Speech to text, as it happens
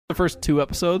The first 2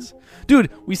 episodes. Dude,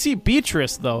 we see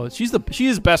Beatrice, though. She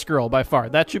is best girl by far.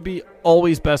 That should be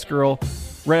always best girl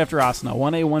right after Asuna.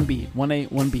 1A, 1B. 1A,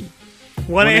 1B.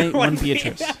 1A, 1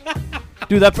 Beatrice.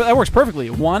 Dude, that works perfectly.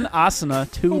 1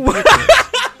 Asuna, 2 Beatrice.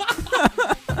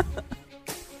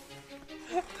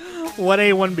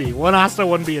 1A, 1B. 1 Asuna,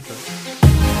 1 Beatrice.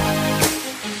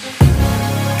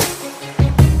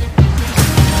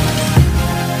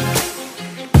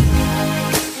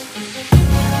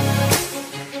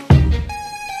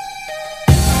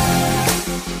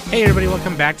 Hey everybody,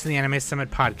 welcome back to the Anime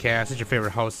Summit Podcast. It's your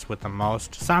favorite host with the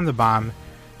most, Sam the Bomb.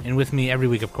 And with me every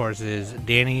week, of course, is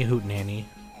Danny Hootenanny.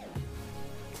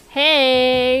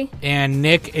 Hey! And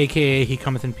Nick, a.k.a. He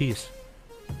Cometh in Peace.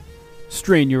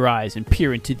 Strain your eyes and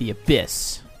peer into the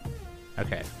abyss.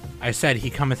 Okay. I said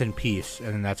He Cometh in Peace,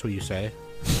 and that's what you say?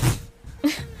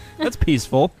 That's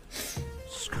peaceful.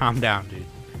 Just calm down, dude.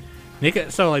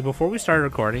 Nick, so, before we started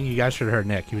recording, you guys should have heard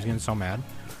Nick. He was getting so mad.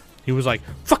 He was like,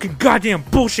 fucking goddamn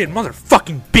bullshit,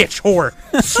 motherfucking bitch, whore,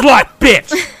 slut,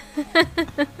 bitch.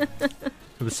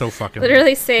 It was so fucking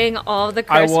Literally saying all the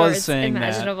curse words saying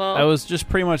imaginable. that. I was just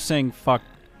pretty much saying fuck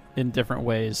in different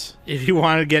ways. If you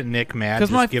want to get Nick mad, because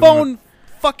my phone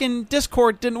fucking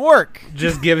Discord didn't work.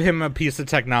 Just give him a piece of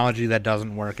technology that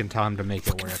doesn't work and tell him to make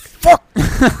it work. Fuck!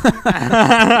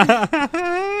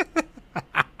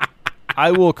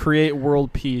 I will create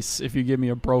world peace if you give me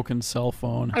a broken cell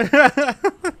phone.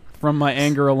 From my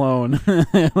anger alone.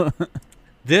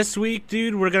 This week,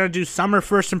 dude, we're going to do summer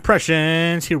first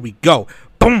impressions. Here we go.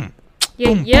 Boom.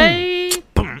 Yay, yay.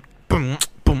 Boom, boom,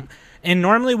 boom. And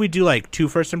normally we do 2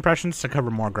 first impressions to cover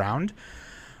more ground.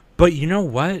 But you know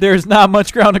what? There's not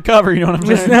much ground to cover, you know what I'm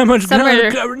saying? There's not much ground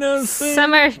to cover. No,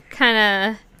 some are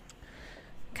kind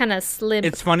of slim.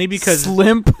 It's funny because...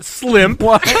 Slimp?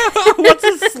 What? What's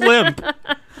a slimp?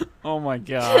 Oh, my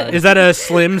God. Is that a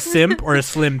slim simp or a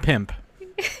slim pimp?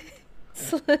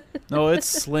 No, it's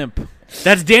Slimp.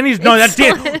 That's Danny's... No, that's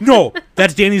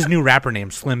that's Danny's new rapper name,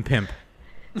 Slim Pimp.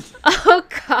 Oh,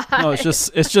 God. No, it's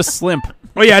just Slimp.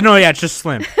 Oh, yeah, no, yeah, it's just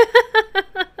Slim.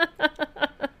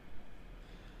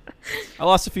 I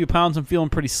lost a few pounds. I'm feeling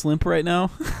pretty slimp right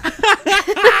now.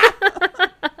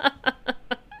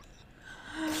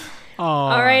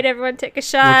 All right, everyone, take a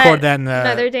shot. Record that in the...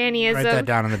 Another Dannyism. Write that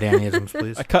down in the Dannyisms,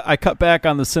 please. I cut back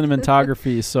on the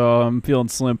cinematography, so I'm feeling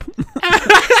slimp.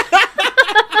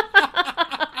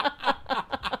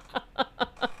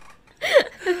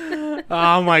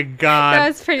 Oh, my God. That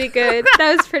was pretty good.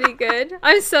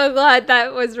 I'm so glad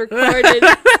that was recorded.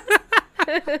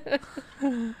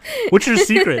 What's your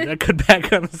secret? I cut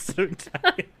back on a certain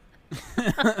time.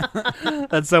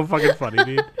 That's so fucking funny,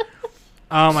 dude.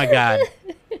 Oh, my God.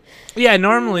 Yeah,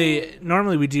 normally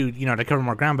we do, to cover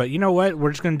more ground, but you know what?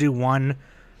 We're just going to do one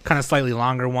kind of slightly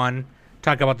longer one,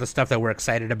 talk about the stuff that we're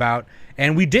excited about.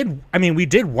 And we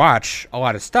did watch a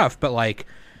lot of stuff, but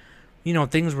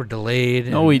things were delayed.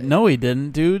 No, we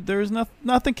didn't, dude. There was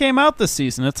nothing came out this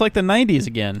season. It's like the 90s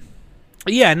again.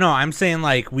 Yeah, no, I'm saying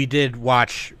we did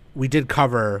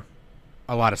cover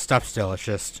a lot of stuff still. It's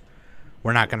just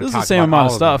we're not going to talk about the same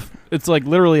amount of them. stuff. It's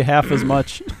literally half as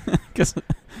much because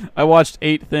I watched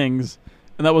 8 things,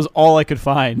 and that was all I could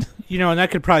find. And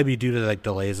that could probably be due to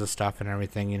delays of stuff and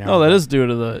everything. No, that is due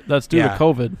to to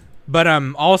COVID. But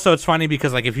also it's funny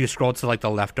because if you scroll to the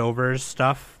leftovers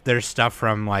stuff, there's stuff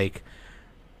from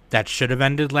that should have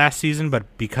ended last season, but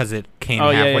because it came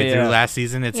halfway through last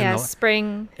season, it's in the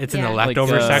spring. It's in the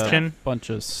leftover section. Bunch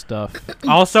of stuff.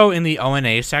 Also in the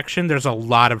O&A section, there's a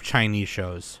lot of Chinese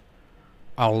shows.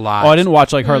 A lot. Oh, I didn't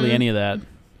watch hardly any of that.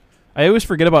 I always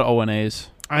forget about O&As.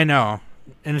 I know,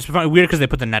 and it's weird because they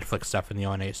put the Netflix stuff in the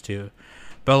O&As too.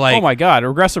 But oh my God,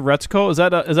 Regressive Retsuko, is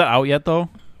that out yet though?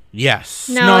 Yes.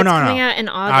 No, it's coming out in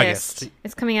August.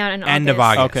 It's coming out in end of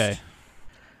August. Okay.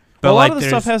 But a lot of the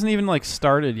stuff hasn't even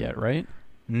started yet, right?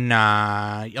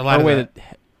 Nah, a lot of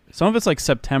some of it's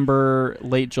September,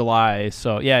 late July.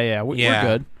 So we're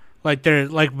good. But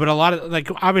a lot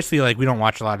of obviously we don't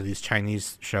watch a lot of these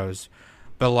Chinese shows,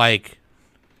 but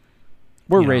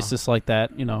We're racist like that,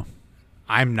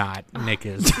 I'm not. Nick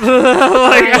is.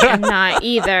 I am not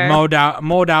either. Mo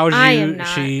Daoju, I am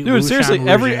not. Dude, seriously,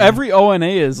 every ONA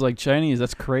is Chinese.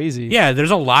 That's crazy. Yeah,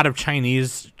 there's a lot of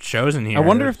Chinese shows in here. I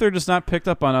wonder if they're just not picked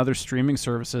up on other streaming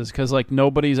services because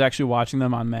nobody's actually watching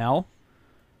them on Mal.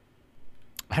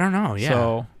 I don't know. Yeah.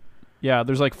 So, yeah,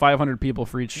 there's 500 people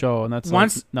for each show, and that's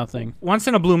nothing. Once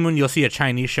in a blue moon, you'll see a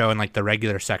Chinese show in the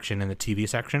regular section in the TV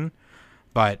section,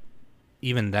 but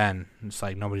even then, it's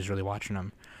nobody's really watching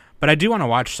them. But I do want to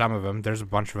watch some of them. There's a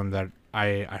bunch of them that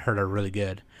I heard are really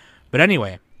good. But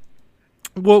anyway,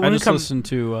 I just listen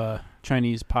to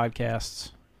Chinese podcasts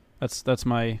That's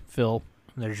my fill.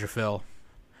 There's your fill.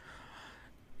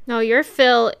 No, your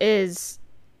fill is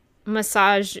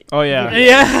massage. Oh yeah,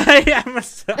 Yeah.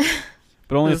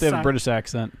 but only if they have a British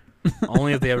accent.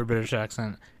 Only if they have a British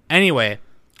accent. Anyway,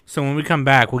 so when we come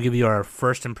back, we'll give you our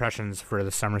first impressions for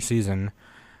the summer season.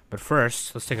 But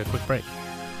first, let's take a quick break.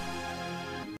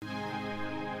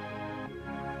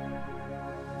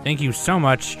 Thank you so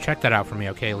much. Check that out for me,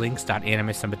 okay?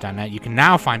 links.animesummit.net. You can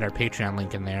now find our Patreon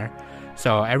link in there.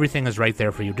 So everything is right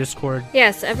there for you. Discord,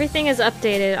 Yes, everything is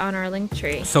updated on our link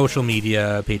tree. social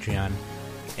media, Patreon.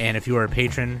 And if you are a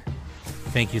patron,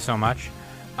 thank you so much.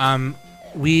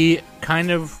 We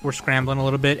kind of were scrambling a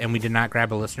little bit, and we did not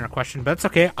grab a listener question, but that's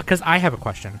okay, because I have a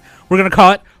question. We're going to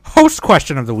call it Host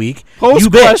Question of the Week. Host You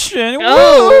bitch. question.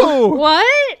 Oh, Whoa!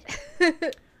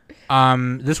 what?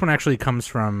 This one actually comes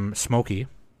from Smokey.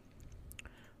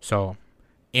 So,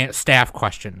 staff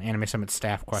question. Anime Summit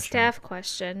staff question. Staff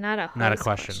question, not a host Not a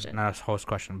question. Not a host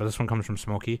question, but this one comes from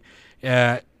Smokey.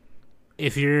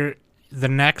 If you're... The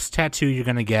next tattoo you're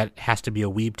going to get has to be a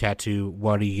weeb tattoo.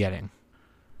 What are you getting?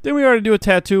 Didn't we already do a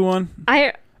tattoo one?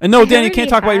 I And no, I Dan, you can't already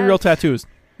talk about your have- real tattoos.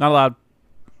 Not allowed.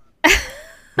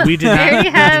 We did I not, already we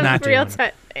did have not do real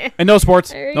one. And no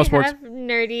sports. I already No sports. have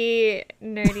nerdy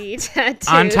tattoos.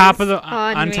 On top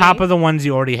of the ones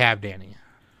you already have, Danny.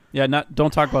 Yeah,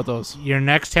 don't talk about those. Your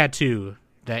next tattoo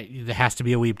that has to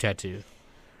be a weeb tattoo.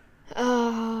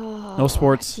 Oh, No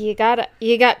sports. You got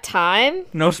time?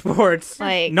 No sports.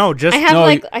 Like no, just I have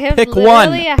No, I have pick literally one.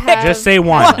 I have Just say have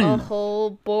one. a whole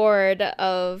board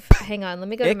of. Hang on, let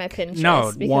me go to my Pinterest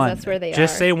no, because one. that's where they are.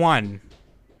 just say one.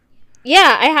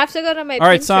 Yeah, I have to go to my. All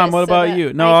right, Pinterest Sam, what so about that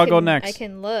you? No, I I'll go can- next. I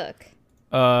can look.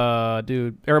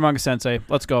 Dude, Aramanga Sensei,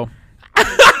 let's go.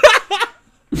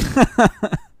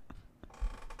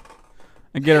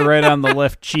 And get it right on the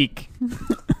left cheek.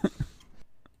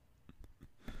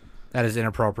 That is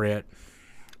inappropriate.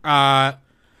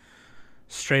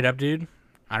 Straight up, dude.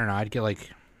 I don't know. I'd get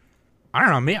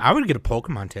maybe I would get a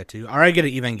Pokemon tattoo, or I'd get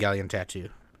an Evangelion tattoo.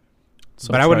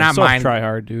 So But I would not mind- Try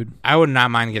hard, dude. I would not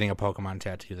mind getting a Pokemon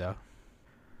tattoo though,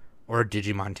 or a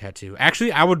Digimon tattoo.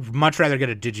 Actually, I would much rather get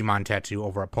a Digimon tattoo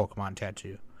over a Pokemon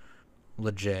tattoo.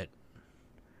 Legit.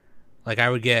 Like I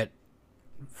would get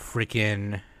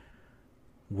freaking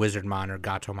Wizardmon or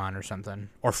Gatomon or something,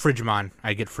 or Frigimon.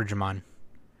 I'd get Frigimon.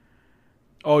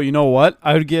 Oh, you know what?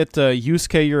 I would get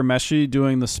Yusuke Urameshi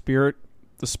doing the spirit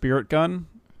gun,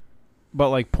 but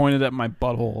like pointed at my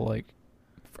butthole, like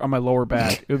on my lower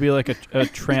back. It would be like a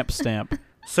tramp stamp.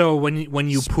 So when you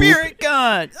poop, Spirit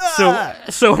gun.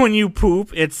 so when you poop,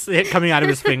 it's it coming out of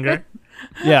his finger.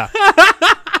 Yeah.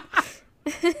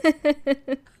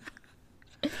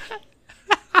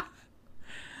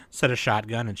 Instead of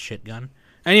shotgun and shit gun.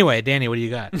 Anyway, Danny, what do you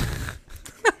got?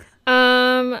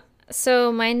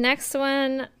 So my next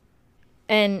one,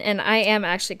 and I am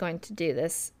actually going to do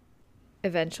this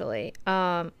eventually.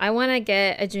 I want to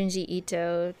get a Junji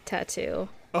Ito tattoo.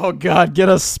 Oh God, get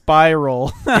a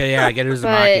spiral. yeah, get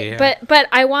Uzumaki. But Yeah. but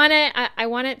I want it. I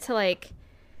want it to like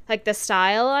the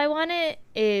style. I want it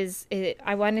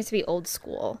I want it to be old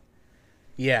school,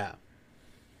 Yeah.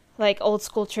 like old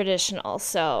school traditional.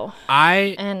 So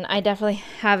I and I definitely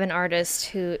have an artist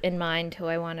who in mind who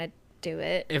I want to do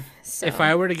it. if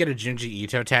I were to get a Junji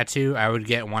Ito tattoo, I would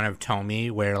get one of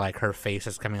Tomi where like her face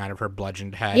is coming out of her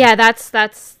bludgeoned head. Yeah, that's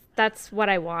what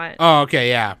I want. Oh, okay,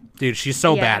 yeah. Dude, she's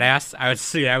so Yeah. badass.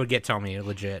 I would get Tomi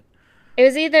legit. It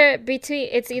was either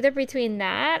between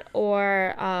that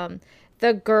or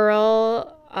the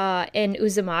girl in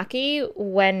Uzumaki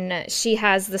when she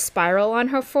has the spiral on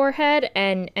her forehead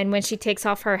and when she takes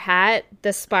off her hat,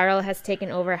 the spiral has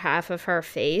taken over half of her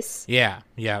face. Yeah,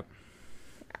 yep.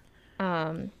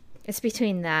 It's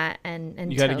between that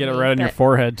and You got to get it Tomi, right on your but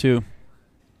forehead too.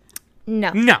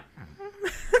 No. No.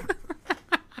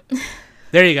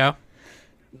 There you go.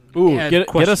 Ooh, Yeah, get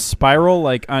question. a spiral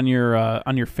like on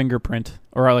your fingerprint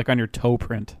or like on your toe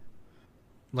print.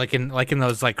 Like in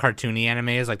those like cartoony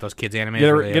animes, like those kids animes.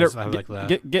 Get where they a, have, like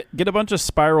the get a bunch of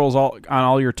spirals all on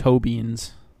all your toe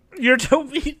beans. your toe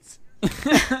beans.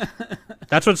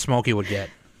 That's what Smokey would get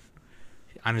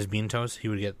on his bean toes. He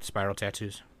would get spiral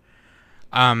tattoos.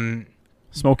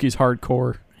 Smokey's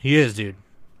hardcore. He is, dude.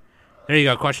 There you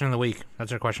go. Question of the week.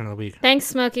 That's our question of the week. Thanks,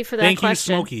 Smokey, for that Thank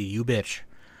question. you, Smokey. You bitch.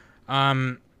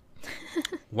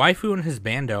 Waifu and his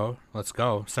bando. Let's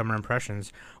go. Summer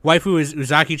impressions. Waifu is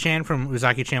Uzaki-chan from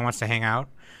Uzaki-chan Wants to Hang Out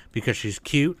because she's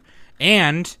cute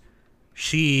and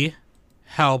she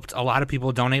helped a lot of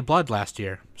people donate blood last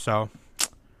year. So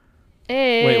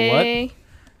Hey. Wait, what?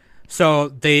 So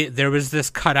there was this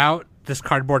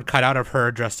cardboard cutout of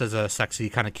her dressed as a sexy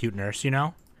kind of cute nurse, you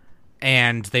know?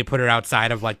 and they put her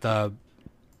outside of like the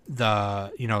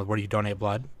where you donate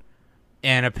blood,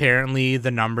 and apparently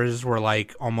the numbers were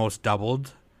like almost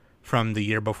doubled from the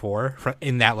year before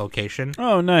in that location.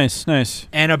 Oh, nice.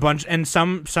 And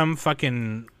some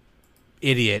fucking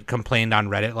idiot complained on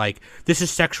Reddit like, this is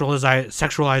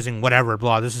sexualizing whatever,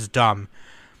 blah, this is dumb.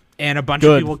 And a bunch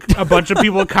of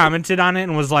people commented on it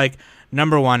and was like,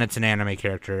 number one, it's an anime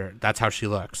character. That's how she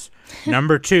looks.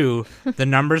 Number two, the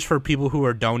numbers for people who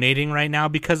are donating right now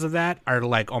because of that are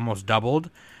like almost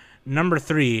doubled. Number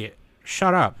three,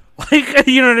 shut up. Like,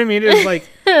 you know what I mean? It was like,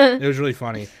 it was really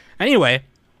funny. Anyway,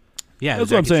 yeah, that's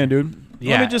what I'm saying, dude.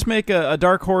 Yeah. Let me just make a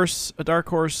dark horse. A dark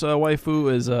horse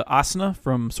waifu is Asuna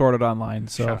from Sword Art Online.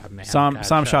 So Shut up, man.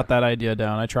 Sam shot that idea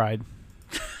down. I tried.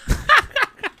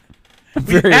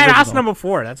 We had Asuna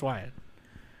before. That's why.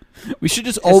 We should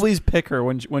just always pick her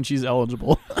when she's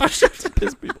eligible. To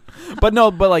piss people. But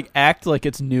like act like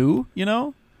it's new, you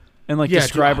know, and like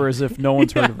describe her as if no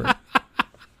one's heard of her.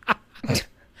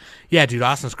 Yeah, dude,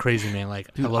 Asuna's crazy, man.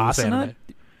 Like, dude, I love this anime.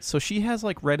 So she has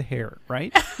like red hair,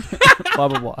 right? Blah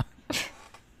blah blah.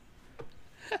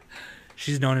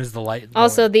 She's known as the light.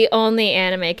 Also, the only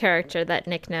anime character that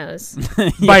Nick knows.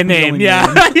 By name,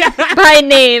 yeah. By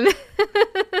name.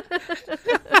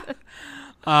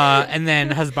 And then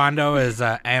Husbando is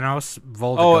Anos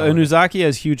Voltigode. Oh, and Uzaki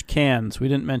has huge cans. We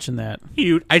didn't mention that.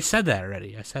 Huge. I said that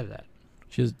already.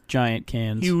 She has giant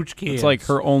cans. Huge cans. It's like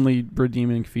her only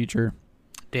redeeming feature.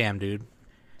 Damn, dude.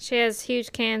 She has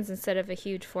huge cans instead of a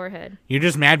huge forehead. You're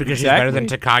just mad because she's better than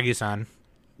Takagi-san.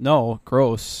 No,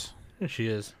 gross. She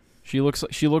is. She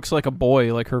looks like a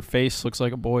boy. Like her face looks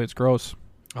like a boy. It's gross.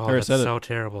 Oh, that's so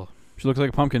terrible. She looks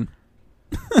like a pumpkin.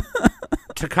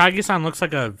 Takagi-san looks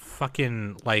like a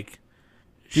fucking like.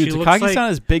 Dude, Takagi-san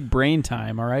has big brain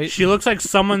time. All right. She looks like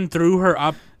someone threw her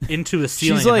up into the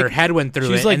ceiling and her head went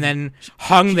through it, and then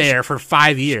hung there for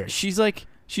 5 years. She's like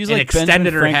extended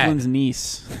Benjamin her Franklin's head.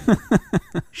 Niece.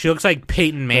 She looks like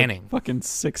Peyton Manning. Fucking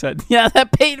six head. Yeah,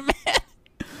 that Peyton Manning.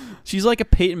 She's like a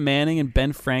Peyton Manning, and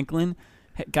Ben Franklin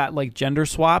got like gender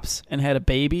swaps and had a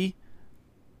baby.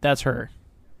 That's her.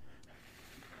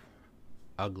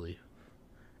 Ugly.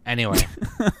 Anyway.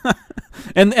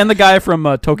 and the guy from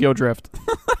Tokyo Drift.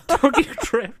 Tokyo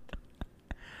Drift.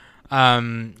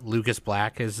 Lucas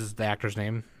Black is the actor's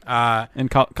name. And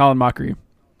Colin Mockery.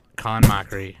 Colin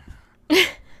Mockery.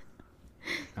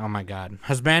 Oh my God.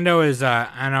 Husbando is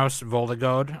Anos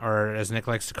Voltigode, or as Nick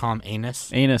likes to call him,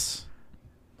 Anus.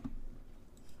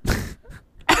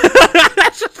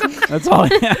 That's all.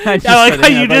 I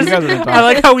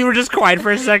like how we were just quiet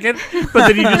for a second, but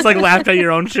then you just like laughed at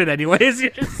your own shit anyways.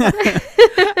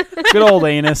 Good old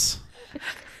Anus.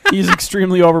 He's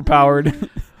extremely overpowered.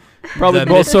 Probably the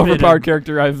most overpowered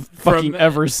character I've fucking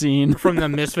ever seen. From the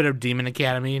Misfit of Demon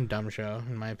Academy. Dumb show,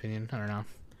 in my opinion. I don't know.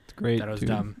 It's great. That was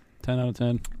dumb. 10 out of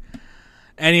 10.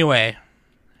 Anyway.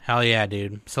 Hell yeah,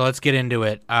 dude. So let's get into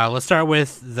it. Let's start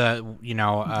with the,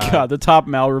 God, the top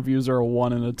Mal reviews are a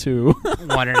 1 and a 2.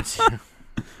 1 or 2. And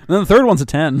then the third one's a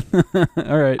 10.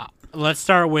 All right. Let's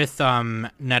start with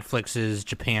Netflix's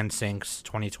Japan Sinks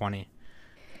 2020.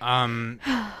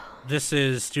 This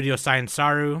is Studio Science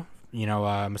Saru,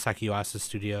 Masaki Yuasa's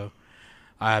studio.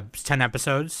 10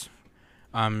 episodes.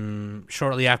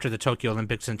 Shortly after the Tokyo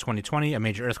Olympics in 2020, a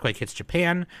major earthquake hits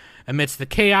Japan. Amidst the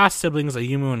chaos, siblings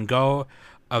Ayumu and Go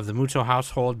of the Muto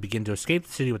household begin to escape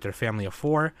the city with their family of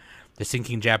 4. The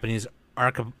sinking Japanese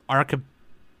archipelagos,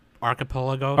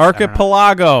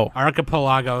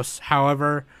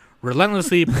 however,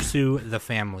 relentlessly pursue the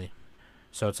family.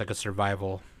 So it's like a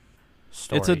survival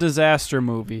story. It's a disaster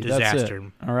movie. That's it.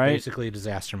 All right. Basically a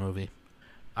disaster movie.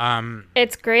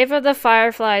 It's Grave of the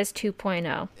Fireflies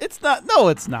 2.0. It's not. No,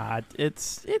 it's not.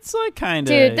 It's like kind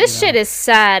of. Dude, this shit is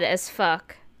sad as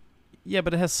fuck. Yeah,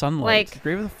 but it has sunlight. Like,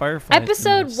 Grave of the Fireflies.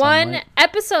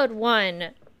 Episode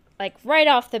 1, like right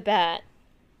off the bat.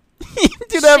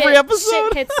 Dude, every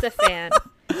episode. Shit hits the fan.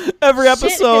 Every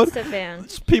episode. Shit hits the fan.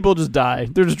 People just die.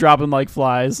 They're just dropping like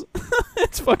flies.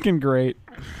 It's fucking great.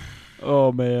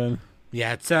 Oh man.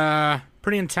 Yeah, it's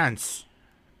pretty intense.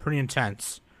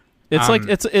 It's like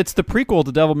it's the prequel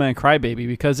to Devilman Crybaby,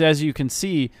 because as you can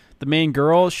see, the main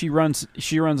girl, she runs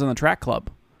on the track club.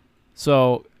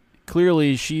 So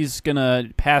clearly she's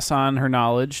gonna pass on her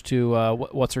knowledge to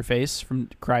what's her face from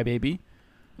Crybaby,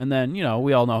 and then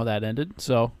we all know how that ended.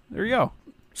 So there you go.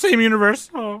 Same universe.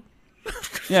 Oh.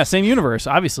 Yeah, same universe.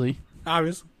 Obviously.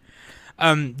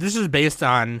 This is based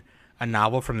on a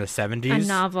novel from the 70s. A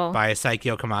novel by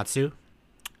Saikyo Komatsu,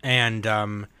 and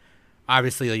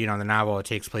obviously, the novel, it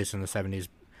takes place in the 70s.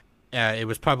 It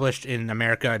was published in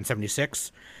America in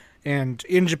 76, and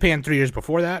in Japan 3 years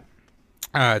before that.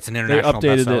 It's an international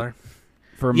updated bestseller. it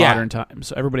for modern times.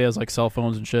 So everybody has like cell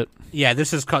phones and shit. Yeah,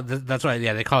 this is called. That's why.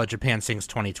 Yeah, they call it Japan Sings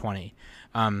 2020.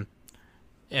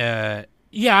 Yeah,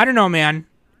 I don't know, man.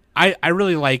 I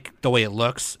really like the way it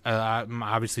looks.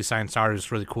 Obviously, Science Star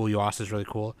is really cool. Yuasa is really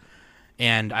cool,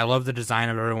 and I love the design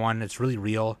of everyone. It's really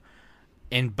real,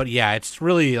 but yeah, it's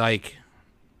really like,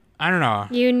 I don't know.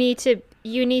 You need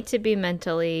to be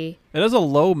mentally. It has a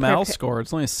low Mal score.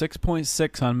 It's only a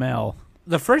 6.6 on Mal.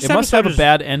 The first it must have a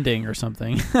bad ending or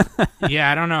something.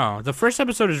 Yeah, I don't know. The first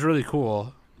episode is really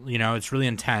cool. You know, it's really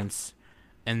intense,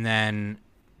 and then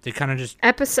they kind of just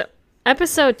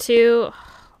episode 2.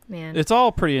 Man, it's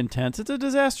all pretty intense. It's a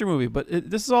disaster movie, but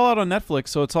this is all out on Netflix,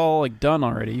 so it's all like done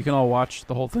already. You can all watch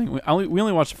the whole thing. We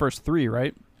only watched the first 3,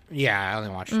 right? Yeah, I only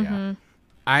watched. Yeah,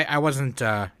 I wasn't.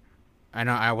 I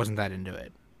know I wasn't that into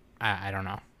it. I don't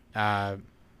know.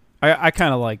 I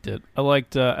kind of liked it. I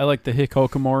liked the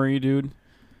Hikokomori dude.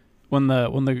 When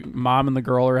the mom and the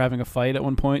girl are having a fight at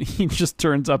one point, he just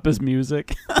turns up his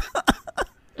music.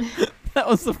 That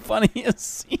was the funniest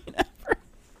scene ever.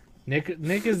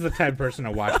 Nick is the type of person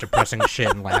to watch depressing shit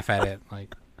and laugh at it.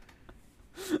 Like,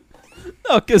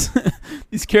 no, because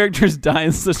these characters die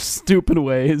in such stupid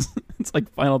ways. It's like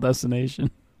Final Destination.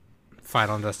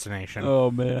 Final Destination.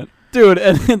 Oh man, dude,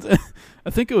 and I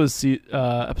think it was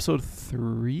episode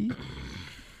 3.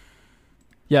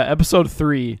 Yeah, episode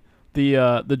 3.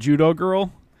 The judo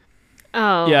girl.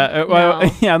 Oh yeah, no.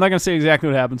 Yeah. I'm not gonna say exactly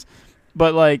what happens,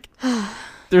 but like,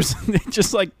 there's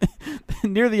just like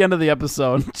near the end of the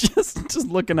episode, just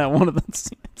looking at one of the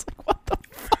scenes, it's like, what the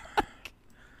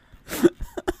fuck?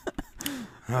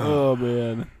 Oh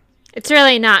man, it's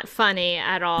really not funny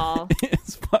at all.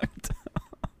 It's fucked up.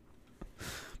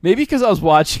 Maybe because I was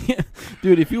watching it,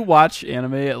 dude. If you watch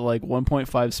anime at like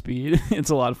 1.5 speed, it's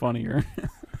a lot funnier.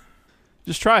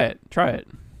 Just try it.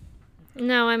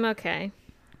 No, I'm okay.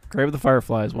 Grave of the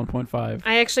Fireflies 1.5.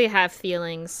 I actually have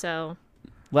feelings, so.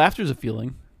 Laughter's a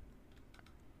feeling.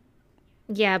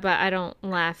 Yeah, but I don't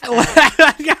laugh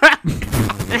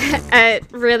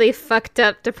at really fucked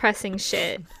up, depressing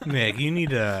shit. Nick, you need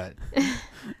to.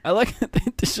 I like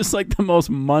it's just like the most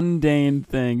mundane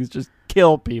things, just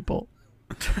kill people.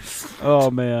 Oh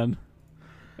man.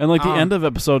 And like the end of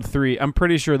episode 3, I'm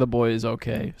pretty sure the boy is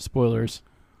okay. Spoilers.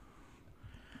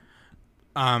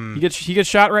 He gets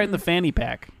shot right in the fanny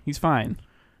pack. He's fine.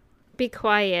 Be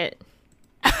quiet.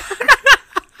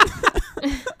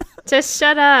 Just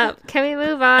shut up. Can we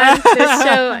move on? This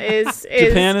show is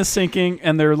Japan is sinking,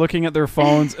 and they're looking at their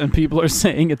phones, and people are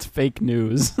saying it's fake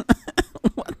news.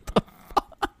 What the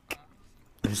fuck?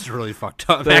 It's really fucked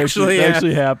up. That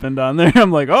actually happened on there.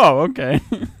 I'm like, oh, okay.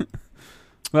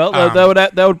 Well,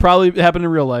 that would probably happen in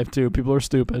real life too. People are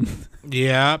stupid.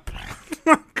 Yep.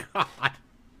 God.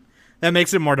 That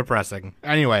makes it more depressing.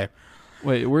 Anyway.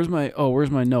 Wait, where's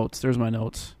my notes? There's my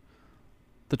notes.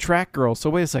 The track girl. So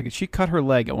wait a second. She cut her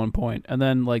leg at one point, and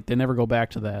then like they never go back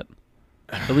to that.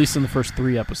 At least in the first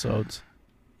 3 episodes.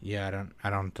 Yeah, I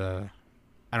don't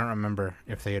remember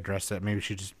if they addressed it. Maybe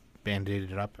she just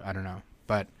band-aided it up. I don't know.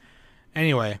 But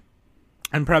anyway,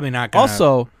 I'm probably not gonna.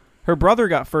 Also, her brother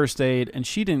got first aid, and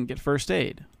she didn't get first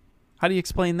aid. How do you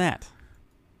explain that?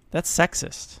 That's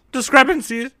sexist.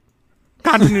 Discrepancies.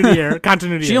 Continuity error.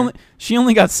 She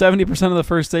only got 70% of the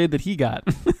first aid that he got.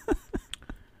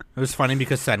 It was funny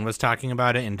because Sen was talking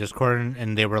about it in Discord,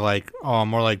 and they were like, "Oh,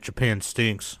 more like Japan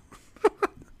stinks."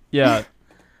 Yeah,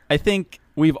 I think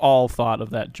we've all thought of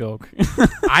that joke.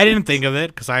 I didn't think of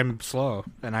it because I'm slow,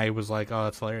 and I was like, "Oh,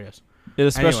 that's hilarious." It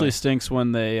especially stinks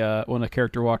when when a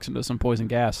character walks into some poison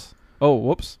gas. Oh,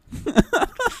 whoops!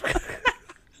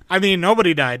 I mean,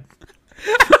 nobody died.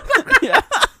 Yeah.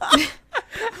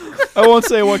 I won't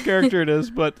say what character it is,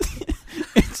 but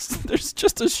there's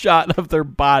just a shot of their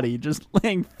body just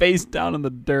laying face down in the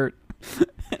dirt,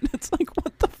 and it's like,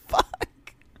 what the fuck?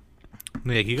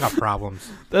 Nick, you got problems.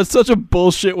 That's such a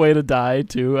bullshit way to die,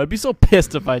 too. I'd be so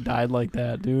pissed if I died like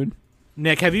that, dude.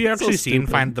 Nick, have you actually seen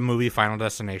the movie Final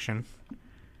Destination?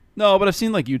 No, but I've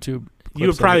seen like YouTube. You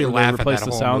would probably laugh at that replace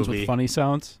the whole sounds movie with funny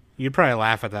sounds. You'd probably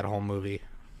laugh at that whole movie.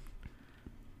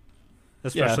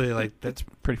 Especially like that's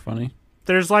pretty funny.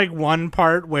 There's like one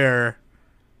part where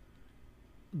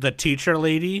the teacher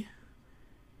lady,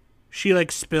 she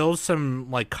like spills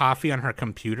some like coffee on her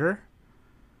computer,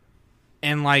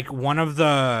 and like one of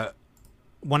the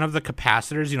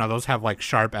capacitors, you know, those have like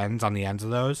sharp ends on the ends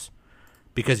of those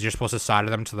because you're supposed to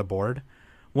solder them to the board.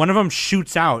 One of them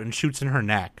shoots out and shoots in her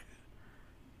neck,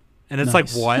 and it's like,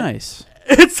 what? Nice.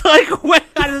 It's like, what?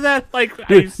 How did that like?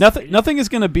 Dude, nothing is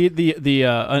gonna beat the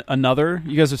Another.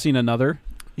 You guys have seen Another?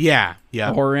 Yeah, A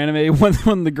yeah. horror anime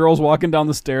when the girl's walking down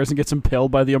the stairs and gets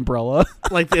impaled by the umbrella.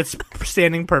 Like it's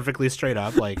standing perfectly straight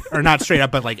up, like, or not straight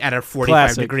up, but like at a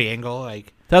 45-degree angle,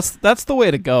 like. That's the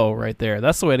way to go right there.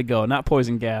 That's the way to go. Not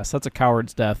poison gas. That's a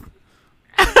coward's death.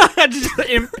 Just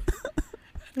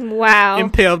Wow.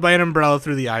 impaled by an umbrella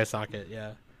through the eye socket.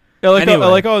 Yeah. I like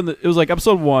how it was like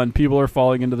episode 1, people are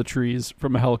falling into the trees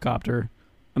from a helicopter,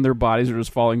 and their bodies are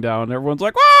just falling down. And everyone's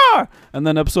like, "Ah!" And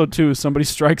then episode 2, somebody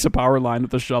strikes a power line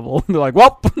with a shovel. And they're like,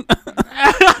 "Well."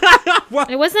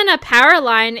 It wasn't a power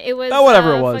line. It was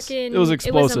whatever it was. Fucking, It was It was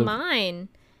explosive. a mine.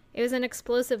 It was an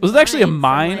explosive. Was it actually a from,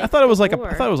 mine? like, I thought it was the like war.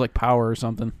 I thought it was like power or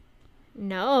something.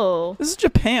 No. This is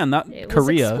Japan, not It was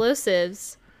Korea.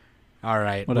 explosives. All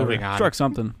right. Whatever. Moving on. Struck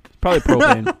something. Probably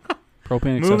propane.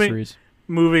 Propane accessories.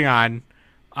 Moving on.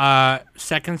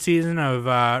 Second season of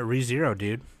ReZero,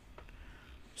 dude.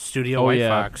 Studio Oh, White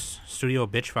yeah. Fox. Studio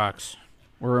Bitch Fox.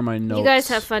 Where are my notes? You guys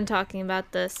have fun talking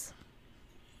about this.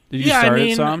 Did you Yeah, I start it,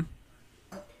 mean- Sam?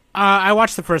 I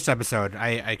watched the first episode.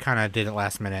 I kind of did it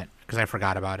last minute because I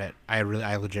forgot about it. I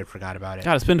legit forgot about it.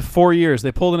 God, it's been 4 years.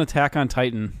 They pulled an Attack on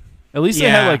Titan. At least they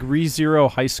Yeah. had like ReZero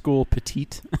High School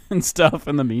Petite and stuff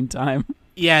in the meantime.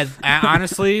 Yeah,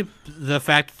 honestly, the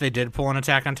fact that they did pull an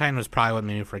Attack on Titan was probably what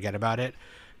made me forget about it.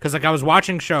 Because like I was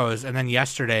watching shows, and then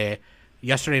yesterday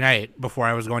night before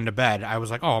I was going to bed, I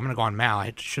was like, "Oh, I'm gonna go on Mal.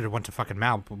 I should have went to fucking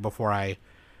Mal before I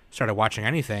started watching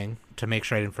anything to make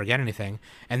sure I didn't forget anything."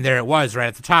 And there it was, right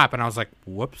at the top, and I was like,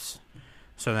 "Whoops."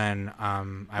 So then, I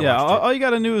watched all you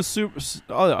gotta know is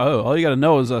all you gotta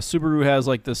know is Subaru has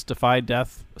like this defy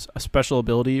death a special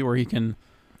ability where he can,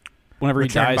 whenever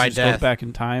Return he dies, by he just goes death. back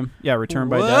in time. Yeah, return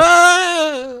it. by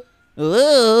death.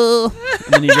 Whoa!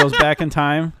 And then he goes back in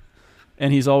time,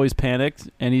 and he's always panicked,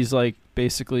 and he's like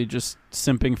basically just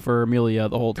simping for Amelia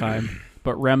the whole time.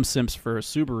 But Rem simps for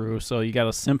Subaru, so you got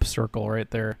a simp circle right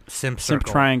there, Simp simp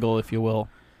circle. triangle, if you will.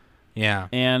 Yeah.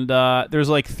 And there's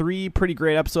like 3 pretty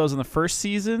great episodes in the first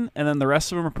season, and then the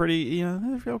rest of them are pretty,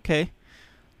 they're okay.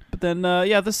 But then,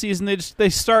 this season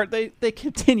they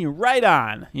continue right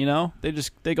on.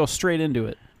 They go straight into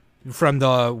it. From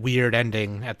the weird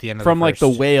ending at the end of From the like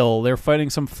first. the whale, they're fighting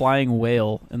some flying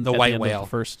whale in The at white the end whale. of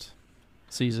the first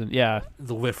season. Yeah,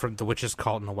 From the witch's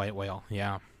cult and the white whale.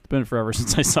 Yeah. it's been forever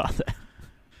since I saw that.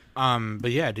 But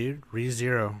yeah, dude,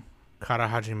 ReZero, Kara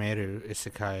Hajimeru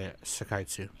Isekai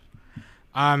Sakaitsu.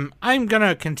 I'm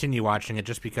gonna continue watching it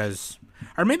just because,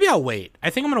 or maybe I'll wait.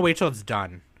 I think I'm gonna wait till it's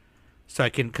done, so I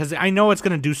can, because I know it's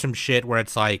gonna do some shit where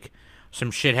it's like some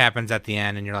shit happens at the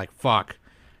end and you're like, fuck.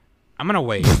 I'm gonna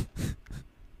wait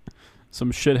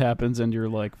Some shit happens and you're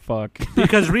like, fuck.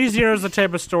 because ReZero is the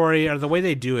type of story, or the way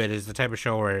they do it is the type of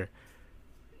show where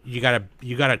you gotta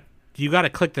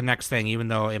click the next thing even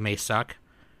though it may suck.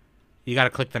 You gotta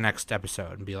click the next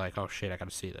episode and be like, oh shit, I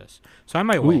gotta see this. So I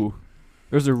might wait. Ooh,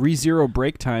 there's a ReZero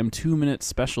break time 2-minute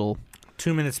special.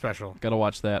 2-minute special. Gotta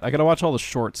watch that. I gotta watch all the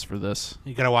shorts for this.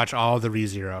 You gotta watch all the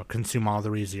ReZero. Consume all the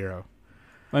ReZero.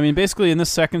 I mean, basically in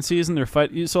this second season, they're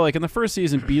fighting. So, like in the first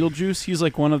season, Beetlejuice, he's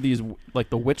like one of these, like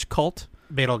the witch cult.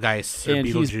 Betelgeuse or And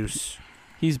Beetlejuice.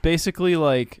 He's basically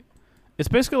like, it's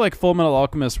basically like Full Metal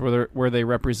Alchemist, where they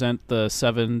represent the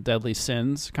 7 deadly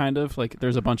sins, kind of like.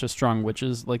 There's a bunch of strong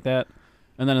witches like that,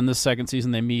 and then in this second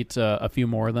season, they meet a few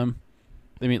more of them.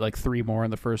 They meet like 3 more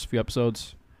in the first few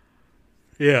episodes.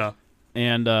 Yeah.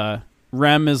 And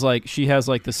Rem is like, she has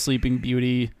like the Sleeping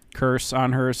Beauty curse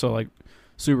on her, so like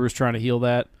Subaru's trying to heal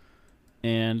that,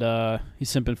 and he's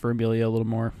simping for Amelia a little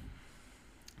more.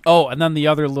 Oh, and then the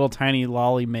other little tiny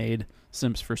lolly maid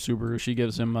simps for Subaru. She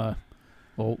gives him a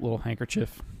little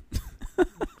handkerchief.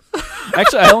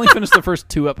 Actually, I only finished the first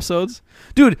 2 episodes.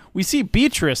 Dude, we see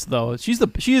Beatrice though.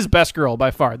 She is best girl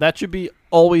by far. That should be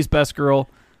always best girl,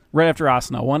 right after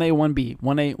Asuna. 1A, 1B,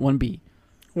 1A, 1B.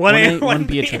 1A, 1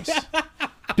 Beatrice.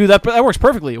 Dude, that works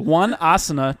perfectly. 1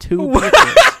 Asuna, 2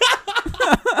 Beatrice.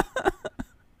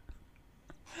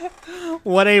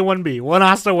 1A, 1B. 1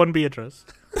 Asta, 1 Beatrice.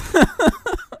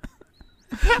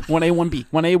 1A, 1B.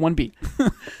 1A, 1B.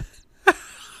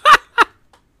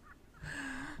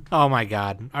 Oh my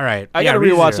god. All right. I gotta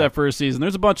rewatch that first season.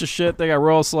 There's a bunch of shit. They got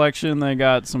Royal Selection. They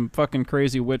got some fucking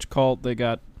crazy witch cult. They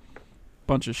got a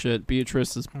bunch of shit.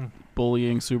 Beatrice is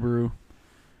bullying Subaru.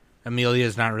 Amelia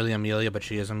is not really Amelia, but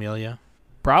she is Amelia.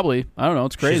 Probably. I don't know.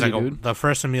 It's crazy, She's like dude. the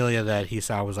first Amelia that he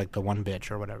saw was like the one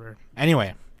bitch or whatever.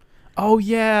 Anyway. Oh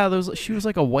yeah, she was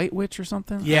like a white witch or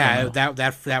something. Yeah,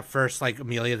 that first like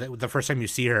Amelia, the first time you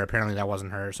see her, apparently that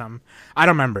wasn't her or something. I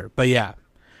don't remember, but yeah,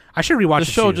 I should rewatch The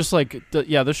the show series.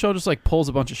 the show just like pulls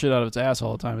a bunch of shit out of its ass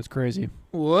all the time. It's crazy.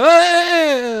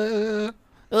 Whoa.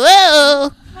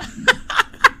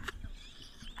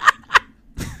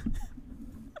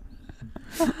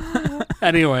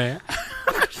 Anyway.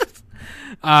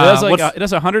 It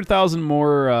has 100,000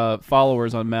 more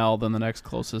followers on Mal than the next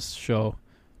closest show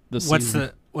this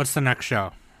season. What's the next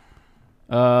show?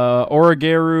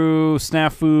 Orogeru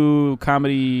Snafu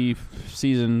comedy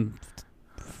season,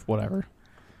 whatever.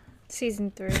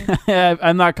 Season 3.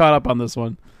 I'm not caught up on this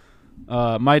one.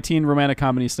 My Teen Romantic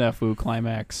Comedy Snafu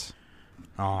Climax.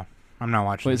 Oh, I'm not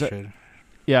watching this shit.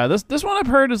 Yeah, this one I've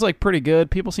heard is like pretty good.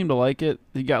 People seem to like it.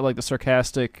 You got like the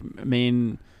sarcastic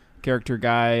main character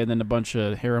guy and then a bunch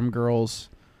of harem girls.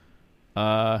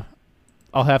 I'll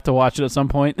have to watch it at some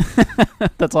point.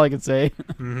 That's all I can say.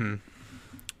 Mm-hmm.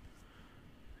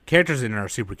 Characters in it are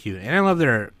super cute, and I love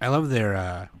their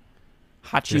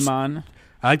Hachiman.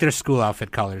 I like their school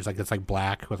outfit colors. Like it's like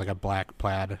black with like a black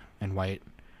plaid and white.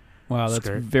 Wow, that's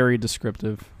skirt. Very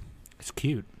descriptive. It's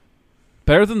cute.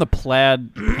 Better than the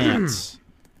plaid pants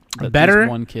that these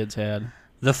one kids had.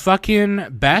 The fucking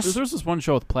best. There's this one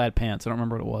show with plaid pants. I don't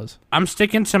remember what it was. I'm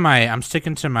sticking to my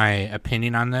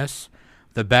opinion on this.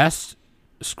 The best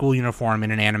school uniform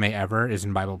in an anime ever is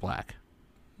in Bible Black.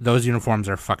 Those uniforms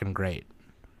are fucking great.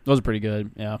 Those are pretty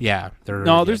good. Yeah. Yeah. They're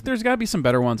really good. There's got to be some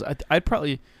better ones. I'd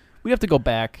probably we have to go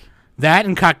back. That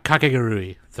and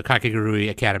Kakegurui, the Kakegurui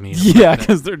Academy. Yeah,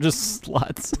 because they're just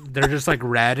sluts. They're just like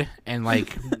red and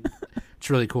like it's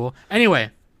really cool.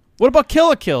 Anyway, what about Kill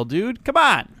la Kill, dude? Come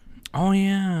on. Oh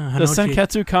yeah. Does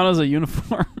Senketsu count as a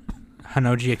uniform?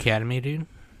 Hanoji Academy, dude.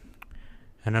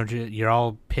 Hanoji, you're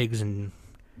all pigs in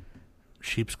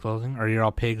sheep's clothing, or you're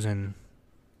all pigs in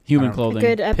human clothing. A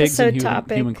good episode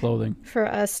topic human clothing for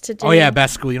us to do. Oh yeah,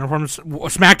 best school uniforms.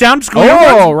 SmackDown school.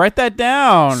 Oh, write that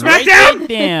down. SmackDown. Write that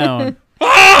down.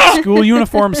 School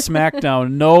uniform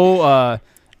SmackDown. No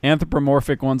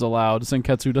anthropomorphic ones allowed.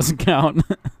 Senketsu doesn't count.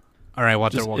 All right,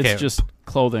 Walter. It's just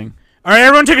clothing. All right,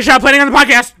 everyone, take a shot. Planning on the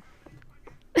podcast.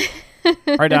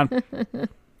 Write down.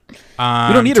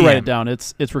 We don't need to write it down.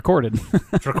 It's recorded.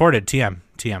 It's recorded. TM.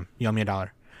 You owe me $1.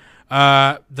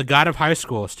 The God of High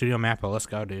School, Studio Mappa. Let's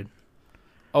go, dude.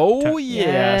 Oh yeah.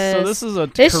 Yes. So this is a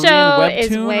This Korean show webtoon,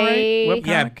 is way- right?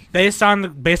 Yeah, based on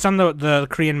the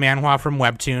Korean manhwa from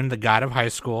Webtoon, The God of High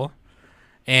School,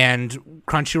 and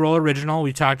Crunchyroll original.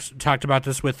 We talked about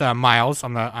this with Miles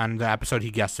on the episode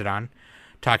he guested on,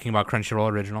 talking about Crunchyroll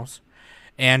originals,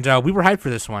 and we were hyped for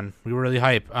this one. We were really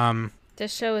hyped.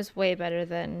 This show is way better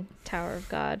than Tower of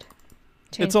God.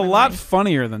 It's a lot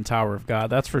funnier than Tower of God,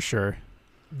 that's for sure.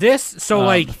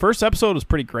 The first episode was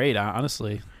pretty great,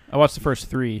 honestly. I watched the first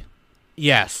 3.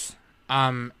 Yes.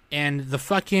 And the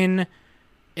fucking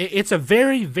it's a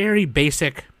very, very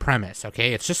basic premise,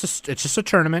 okay? It's just a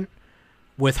tournament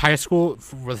with high school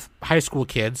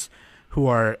kids who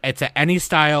are it's a any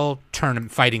style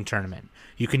fighting tournament.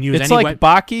 You can use it's like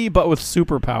Baki but with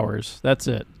superpowers. That's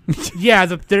it. Yeah,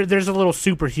 there's a little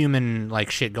superhuman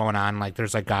like shit going on, like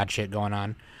there's like god shit going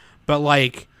on. But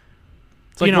like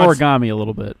it's like origami a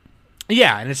little bit.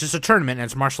 Yeah, and it's just a tournament and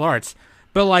it's martial arts.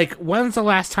 But, like, when's the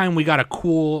last time we got a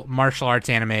cool martial arts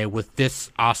anime with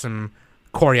this awesome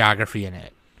choreography in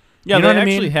it? Yeah, you know they what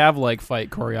actually I mean? have, like, fight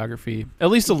choreography. At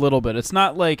least a little bit. It's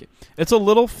not, like... It's a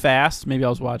little fast. Maybe I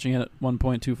was watching it at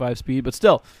 1.25 speed. But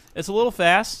still, it's a little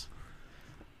fast.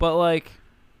 But, like,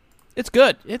 it's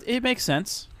good. It makes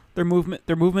sense. Their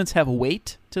movements have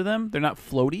weight to them. They're not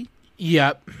floaty.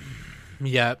 Yep.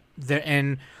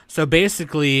 And so,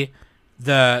 basically,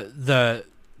 the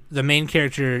main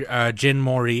character, Jin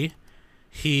Mori,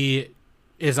 he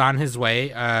is on his way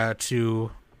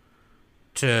to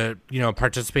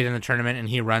participate in the tournament, and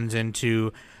he runs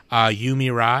into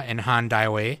Yumira and Han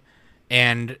Daiwei,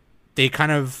 and they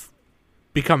kind of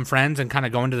become friends and kind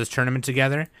of go into this tournament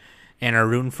together and are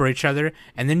rooting for each other.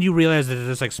 And then you realize that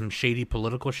there's like some shady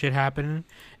political shit happening,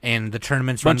 and the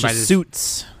tournament's run by this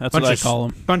suits. That's what I call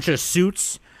them. Bunch of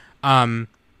suits.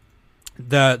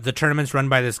 The tournament's run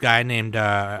by this guy named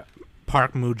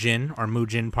Park Moojin or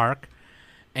Moojin Park,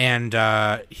 and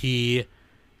he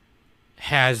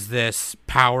has this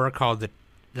power called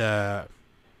the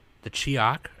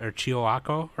Chiak or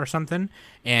Chioako or something,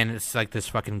 and it's like this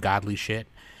fucking godly shit.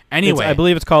 Anyway, I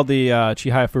believe it's called the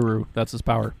Chihaya Furu. That's his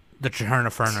power. The Chiherna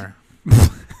Ferner.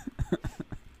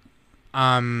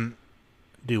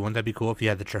 Dude, wouldn't that be cool if you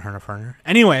had the Chiherna Ferner?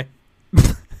 Anyway.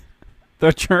 The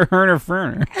Chiherna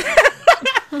Ferner.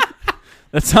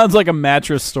 That sounds like a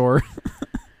mattress store.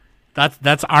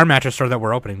 That's our mattress store that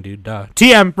we're opening, dude. Duh.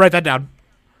 TM, write that down.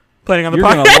 Planning on the You're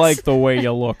podcast. gonna like the way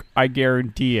you look. I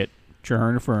guarantee it.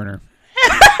 Chiherna Ferner.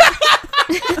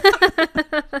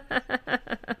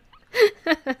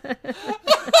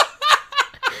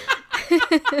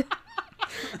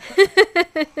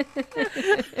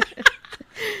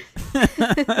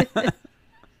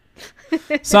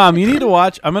 Sam, you need to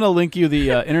watch. I'm gonna link you the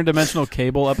interdimensional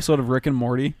cable episode of Rick and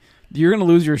Morty. You're gonna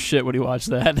lose your shit when you watch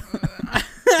that.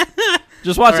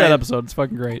 Just watch that episode. It's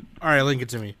fucking great. All right, link it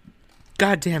to me.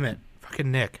 God damn it,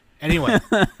 fucking Nick. Anyway,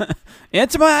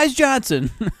 Answer my eyes,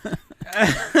 Johnson.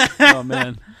 Oh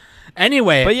man.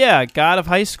 Anyway, but yeah, God of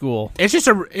High School. It's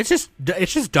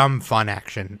just dumb fun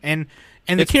action, and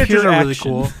the It's characters pure are really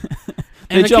action. cool.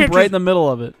 They And the jump right characters- in the middle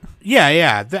of it.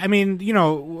 Yeah. I mean,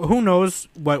 who knows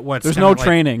what's There's gonna, no like-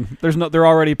 training. They're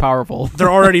already powerful. They're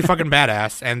already fucking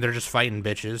badass, and they're just fighting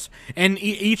bitches. And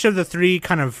each of the three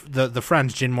kind of the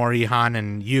friends, Jin, Mori, Han,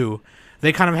 and Yu,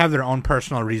 they kind of have their own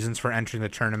personal reasons for entering the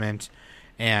tournament,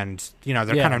 and they're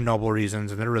kind of noble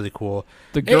reasons, and they're really cool.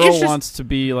 The girl It's just- wants to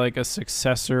be like a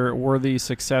worthy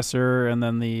successor, and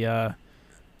then the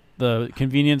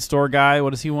convenience store guy,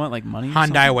 what does he want? Like money? or Han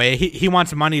something? Dai-wei, he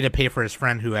wants money to pay for his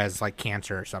friend who has like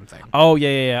cancer or something. Oh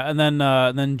yeah. And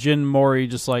then Jin Mori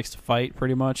just likes to fight,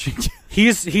 pretty much.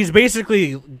 He's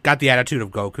basically got the attitude of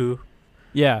Goku.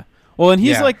 Yeah. Well, and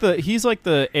he's Yeah. like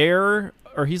the heir,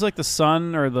 or he's like the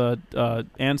son or the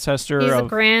ancestor He's of. a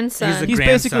grandson. He's a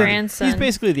He's grandson.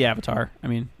 basically the Avatar. I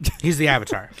mean, He's the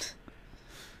Avatar.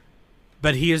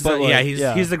 But he is But,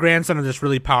 he's the grandson of this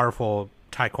really powerful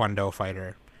Taekwondo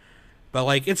fighter. But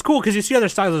like it's cool because you see other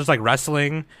styles. There's like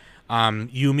wrestling.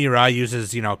 Yumira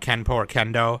uses Kenpo or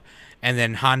Kendo, and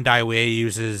then Han Dai-wei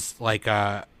uses like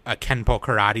a Kenpo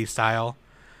karate style.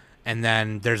 And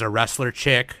then there's a wrestler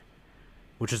chick,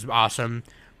 which is awesome.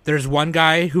 There's one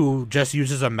guy who just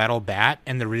uses a metal bat,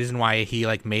 and the reason why he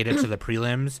like made it to the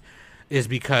prelims is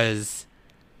because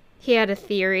He had a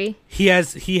theory. he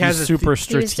has he's a super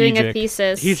He was doing a strategic.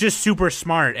 thesis. He's just super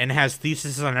smart and has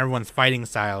theses on everyone's fighting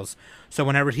styles. So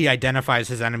whenever he identifies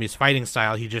his enemy's fighting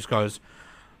style, he just goes,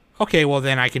 "Okay, well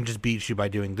then I can just beat you by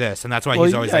doing this." And that's why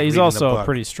he's always like he's reading the also book.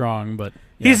 pretty strong, but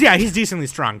yeah. He's decently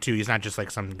strong too. He's not just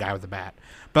like some guy with a bat.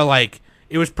 But like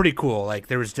it was pretty cool. Like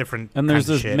there was different And there's kinds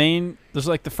of this shit. there's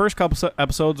like the first couple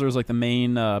episodes, there's like the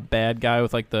main bad guy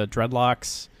with like the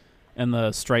dreadlocks and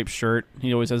the striped shirt.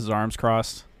 He always has his arms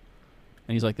crossed,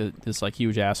 and he's like this like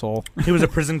huge asshole. He was a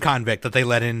prison convict that they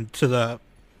let into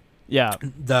Yeah,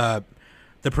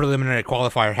 the preliminary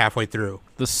qualifier halfway through.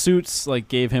 the suits like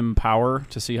gave him power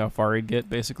to see how far he'd get,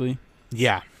 basically.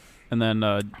 Yeah. And then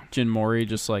Jin Mori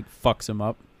just like fucks him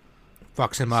up.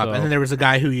 Fucks him up. So- And then there was a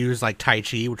guy who used like Tai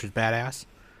Chi, which was badass.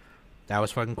 That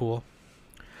was fucking cool.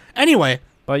 Anyway,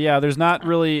 But yeah, there's not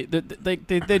really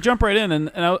they jump right in,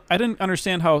 and I didn't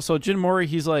understand how. So Jin Mori,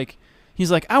 he's like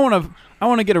I want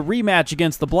to get a rematch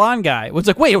against the blonde guy. It's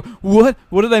like, wait, what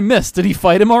did I miss? Did he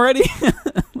fight him already?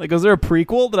 Like, was there a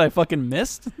prequel that I fucking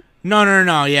missed?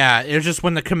 No. Yeah, it was just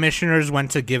when the commissioners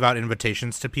went to give out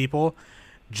invitations to people,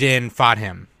 Jin fought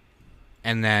him,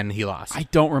 and then he lost. I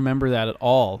don't remember that at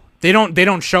all. They don't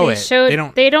show it.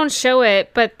 They don't show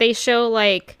it, but they show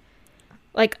like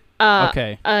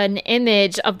Okay. an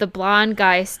image of the blonde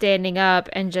guy standing up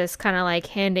and just kind of like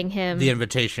handing him the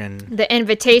invitation. the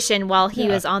invitation while he Yeah.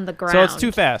 was on the ground. So it's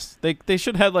too fast. They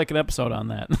should have like an episode on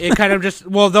that. It kind of just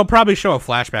they'll probably show a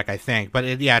flashback, I think, but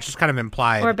it's just kind of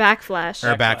implied or backflash.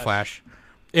 or a backflash.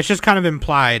 It's just kind of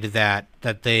implied that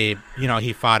they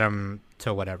he fought him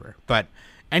to whatever. But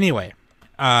anyway,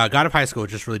 God of High School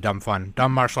is just really dumb fun,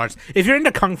 dumb martial arts. If you're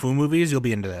into kung fu movies, you'll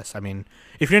be into this. I mean,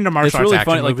 if you're into martial It's arts really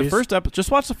action funny. Like the movies, first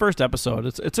just watch the first episode.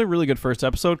 It's a really good first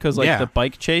episode because like Yeah. the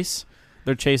bike chase,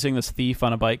 they're chasing this thief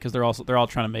on a bike because they're all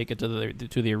trying to make it to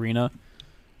the arena,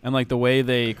 and like the way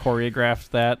they choreographed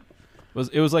that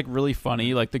was like really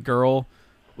funny. Like the girl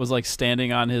was like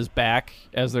standing on his back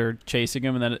as they're chasing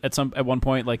him, and then at one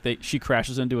point like she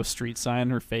crashes into a street sign.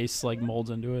 Her face like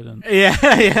molds into it, and yeah.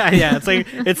 It's like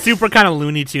it's super kind of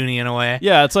Looney Toony in a way.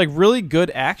 yeah, it's like really good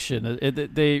action.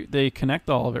 They connect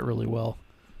all of it really well.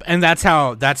 And that's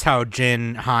how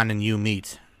Jin, Han, and Yu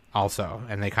meet also,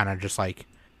 and they kind of just like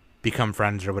become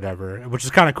friends or whatever, which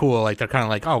is kind of cool. Like they're kind of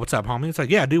like, "Oh, what's up, homie?" It's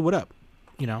like, "Yeah, dude, what up?"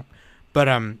 But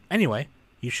anyway,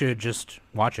 you should just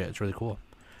watch it. It's really cool.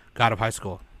 God of High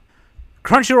School,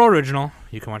 Crunchyroll original.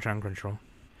 You can watch it on Crunchyroll.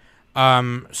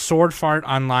 Sword Fart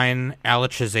Online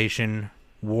Alicization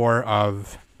War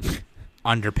of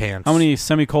Underpants. How many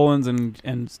semicolons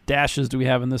and dashes do we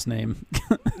have in this name?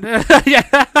 Yeah.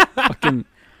 Fucking.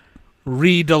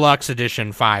 Deluxe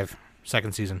Edition 5,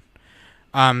 second season.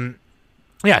 Sword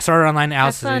Art Online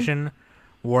That's fun. Alicization,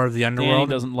 War of the Danny Underworld.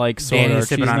 doesn't like Sword Danny's Art. She's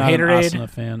sipping on not an Haterade. Asuna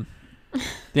fan.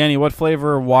 Danny, what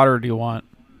flavor of water do you want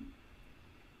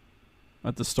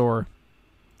at the store?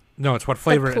 No, it's what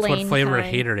flavor. It's what plain flavor of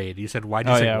kind. Haterade. You said why?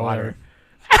 Did you say water?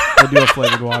 I do have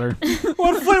flavored water.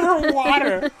 What flavor of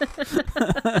water?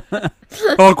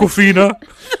 Aquafina.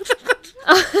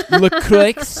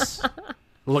 LaCroix.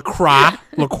 LaCroix.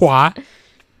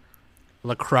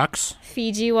 LaCrux.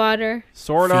 Fiji water.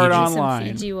 Sword Art Fiji. Some Online.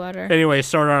 Fiji water. Anyway,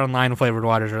 Sword Art Online flavored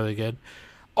water is really good.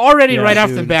 Already, Yeah, right off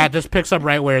the dude. bat, this picks up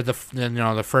right where the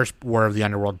first War of the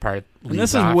Underworld part leaves And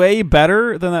this off. is way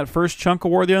better than that first chunk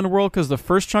of War of the Underworld, because the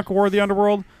first chunk of War of the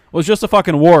Underworld was just a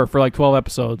fucking war for like 12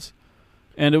 episodes.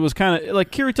 And it was kind of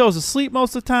like Kirito was asleep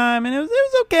most of the time, and it was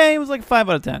okay. It was like 5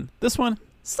 out of 10. This one,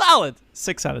 solid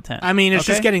 6 out of 10. I mean, it's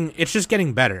Okay? just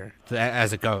getting better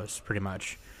as it goes, pretty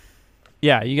much.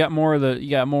 Yeah, you got more of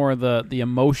the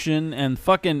emotion and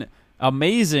fucking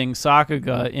amazing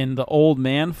Sakuga in the old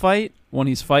man fight when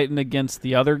he's fighting against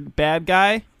the other bad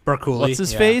guy. Barculi. What's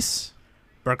his yeah. face?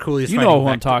 Barculi's You fighting know who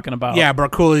I'm Vecta. talking about. Yeah,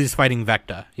 Barculi's fighting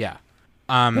Vecta. Yeah.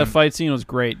 That fight scene was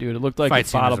great, dude. It looked like fight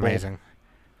scene was Ufotable. amazing.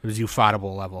 It was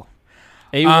Ufotable level.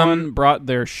 A1 brought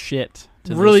their shit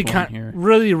to Really, this one here.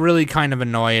 really kind of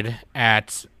annoyed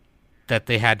at that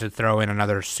they had to throw in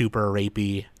another super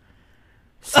rapey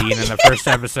scene in the first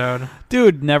episode.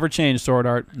 Dude, never change Sword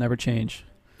Art. Never change.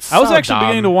 I was So actually dumb.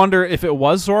 beginning to wonder if it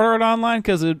was Sword Art Online,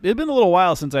 because it'd been a little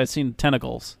while since I'd seen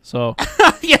tentacles. So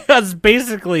Yeah, it's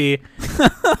basically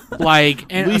like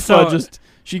and Lifa so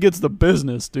she gets the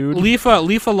business, dude.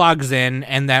 Lifa logs in,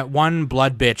 and that one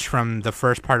blood bitch from the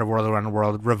first part of World Around the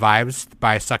World revives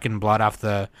by sucking blood off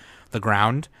the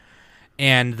ground,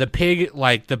 and the pig,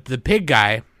 like the pig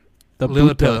guy, the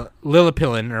Buddha.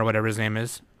 Lillipilin or whatever his name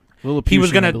is, Lilliputian,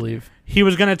 was gonna- I believe. he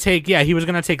was gonna take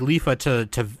Lifa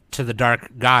to the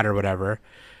Dark God or whatever,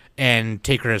 and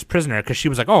take her as prisoner because she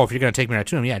was like, oh, if you're gonna take me right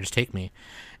to him, yeah, just take me.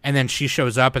 And then she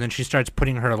shows up, and then she starts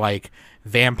putting her like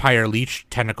vampire leech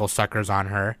tentacle suckers on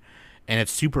her, and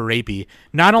it's super rapey.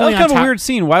 Not That only was on kind of a top, weird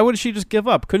scene. Why would she just give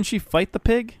up? Couldn't she fight the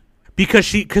pig?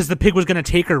 because the pig was gonna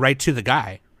take her right to the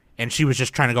guy, and she was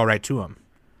just trying to go right to him.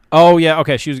 Oh yeah,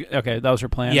 okay. That was her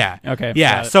plan. Yeah. Okay.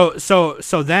 Yeah. got it.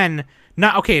 So then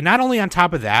not only on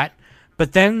top of that,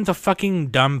 but then the fucking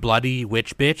dumb bloody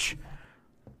witch bitch,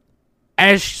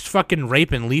 as she's fucking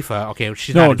raping Lifa. Okay,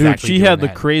 she's No, not dude, exactly she doing had the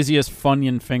that. craziest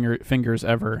Funyun fingers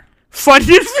ever.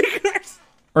 Funyun fingers.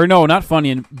 Or no, not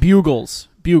Funyun, bugles.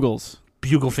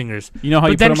 Bugle fingers. You know how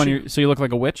But you put then them on she- your so you look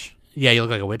like a witch? Yeah, you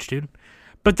look like a witch, dude.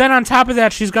 But then on top of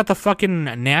that, she's got the fucking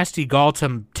nasty gall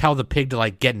to tell the pig to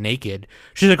like get naked.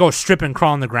 She's like, "Oh, strip and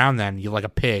crawl on the ground, then you like a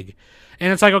pig."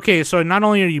 And it's like, okay, so not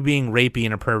only are you being rapey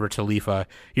and a pervert to Lifa,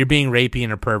 you're being rapey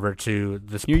and a pervert to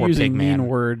this You're poor pig using man. mean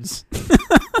words.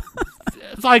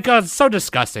 It's like it's so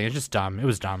disgusting. It's just dumb. It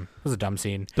was dumb. It was a dumb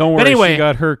scene. Don't But worry, anyway, she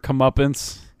got her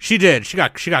comeuppance. she did. She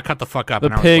got cut the fuck up. The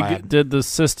and I was pig glad. did the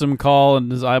system call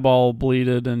and his eyeball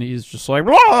bleeded and he's just like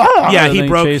Yeah, and he then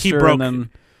broke. chased He her broke. and then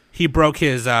He broke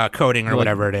his coating or Like,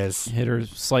 whatever it is, hit her,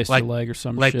 sliced Like- her leg or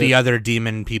some like shit. the other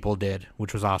demon people did,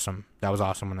 which was awesome. That was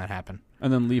awesome when that happened.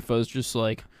 And then Lifa's just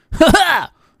like,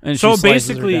 ha! And So she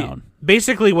slices her down.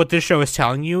 basically, what this show is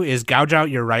telling you is gouge out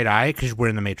your right eye because we're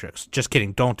in the Matrix. Just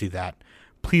kidding. Don't do that.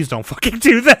 Please don't fucking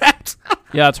do that.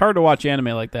 Yeah, it's hard to watch anime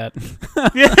like that.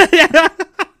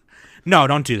 No,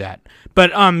 don't do that. But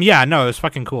yeah, no, it was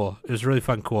fucking cool. It was really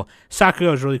fucking cool.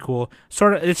 Sakuga was really cool.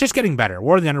 Sort of, it's just getting better.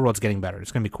 War of the Underworld's getting better.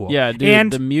 It's gonna be cool. Yeah, dude,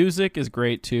 and the music is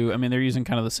great too. I mean, they're using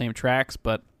kind of the same tracks,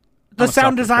 but the I'm a sound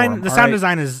sucker for design. 'em, The all sound right?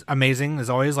 design is amazing as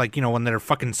always. Like when their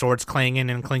fucking swords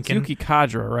clanging and It's clinking. Yuki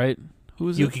Kadra, right? Who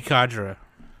is Yuki Kadra. it?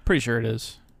 Pretty sure it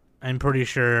is. I'm pretty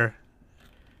sure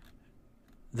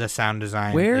the sound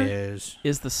design Where is.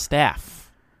 Is the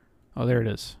staff? Oh, there it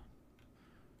is.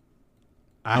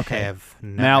 I Okay. have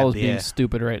no Mal is idea. being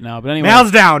stupid right now, but anyway, Mal's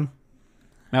down.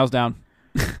 Mal's down.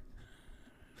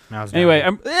 Mal's Anyway,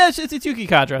 down. it's Yuki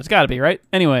Kadra. It's got to be right.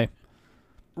 Anyway,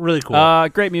 Really cool.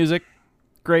 great music,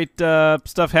 great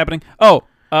stuff happening. Oh,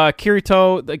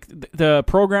 Kirito, the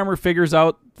programmer figures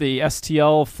out the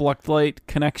STL Fluctlight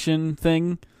connection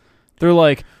thing. They're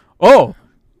like, oh,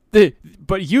 the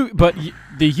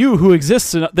you who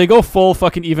exists in, they go full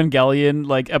fucking Evangelion,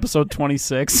 like episode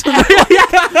 26.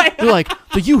 They're like,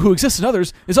 the you who exists in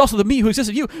others is also the me who exists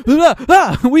in you.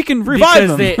 We can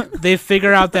revive because them. they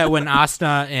figure out that when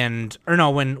Asuna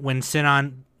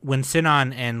when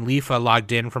Sinon and Lifa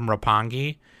logged in from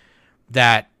Roppongi,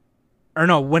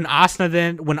 when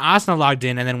Asuna logged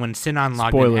in and then when Sinon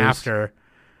logged in Spoilers. after.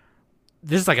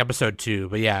 This is like episode 2,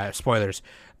 but yeah, spoilers.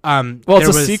 Well, there it's a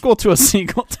was- sequel to a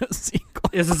sequel to a sequel.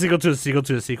 It's a sequel to a sequel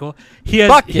to a sequel. He has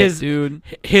Fuck his it, dude.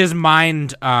 his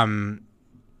mind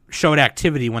showed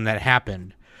activity when that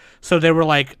happened. So they were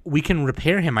like, we can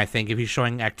repair him, I think, if he's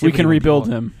showing activity. We can when rebuild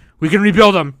people- him, We can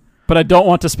rebuild him. but I don't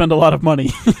want to spend a lot of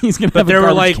money. He's gonna. But have they a were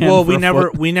garbage like, can well, for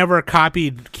a foot. we never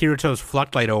copied Kirito's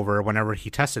Fluctlight over whenever he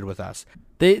tested with us.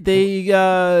 They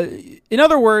in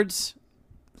other words,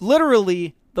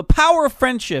 literally the power of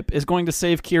friendship is going to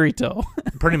save Kirito.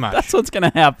 Pretty much. That's what's going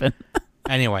to happen.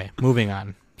 Anyway, moving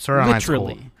on. Sword Art Online's cool.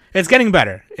 Literally. It's getting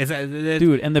better.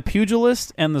 Dude, and the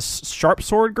pugilist and the sharp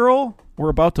sword girl were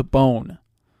about to bone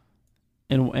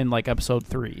in like episode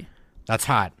 3. That's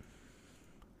hot.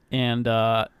 And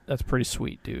that's pretty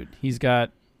sweet, dude. He's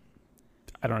got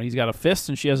a fist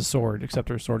and she has a sword, except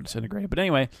her sword disintegrated. But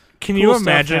anyway, can cool you stuff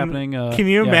imagine? Happening, can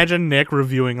you imagine Nick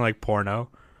reviewing like porno?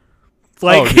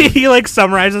 Oh, He like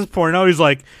summarizes porno. He's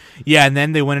like, yeah, and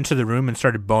then they went into the room and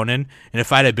started boning. And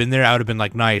if I'd have been there, I would have been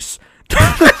like, nice.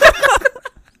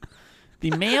 The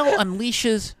male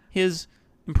unleashes his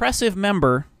impressive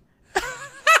member.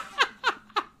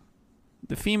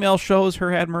 The female shows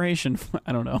her admiration.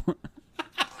 I don't know.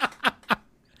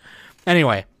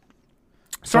 Anyway,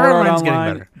 Sword Art Online's Online,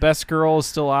 getting better. best girl is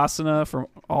still Asuna from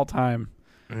all time.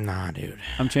 Nah, dude.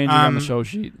 I'm changing on the show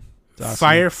sheet. It's Asuna.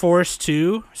 Fire Force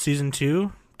 2, Season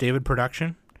 2, David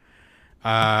production.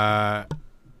 Fire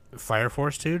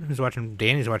Force, dude.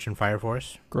 Danny's watching Fire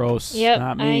Force. Gross. Yep,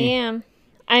 Not I me. am.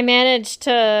 I managed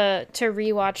to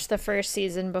rewatch the first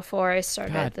season before I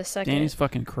started God, the second. Danny's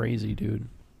fucking crazy, dude.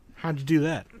 How'd you do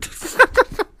that?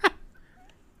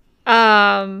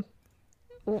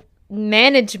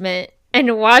 Management,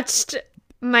 and watched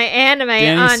my anime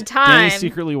on time. Danny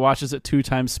secretly watches at 2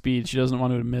 times speed. She doesn't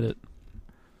want to admit it.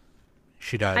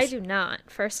 She does. I do not,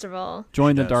 first of all.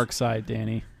 Join the does. dark side,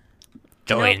 Danny.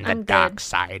 Join Nope, the I'm dark good.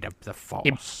 side of the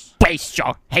Force. Embrace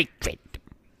your hatred.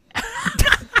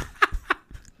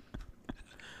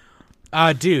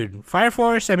 Dude, Fire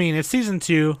Force. I mean, it's Season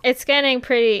 2. It's getting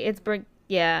pretty.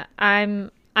 Yeah. I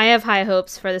have high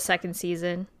hopes for the second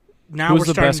season. Now Who's we're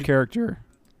the starting best to- character?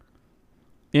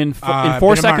 In 4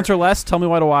 Bidamar- seconds or less, tell me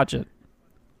why to watch it.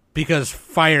 because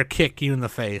fire kick you in the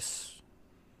face.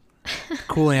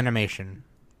 Cool animation.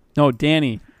 No,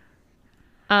 Danny.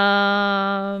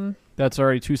 Um, That's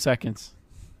already 2 seconds.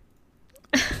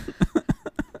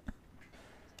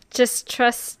 just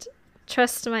trust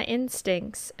my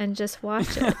instincts and just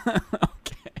watch it.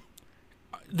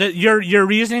 Your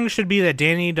reasoning should be that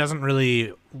Danny doesn't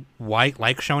really like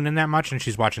shonen that much, and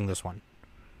she's watching this one.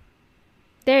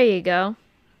 There you go.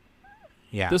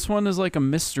 Yeah. This one is like a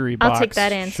mystery I'll box take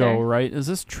that answer. show, right? Is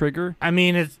this Trigger? I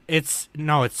mean, it's David.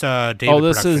 Oh,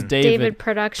 this is production. David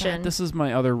production. God, this is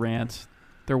my other rant.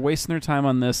 They're wasting their time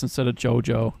on this instead of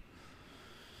JoJo.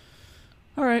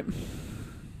 All right.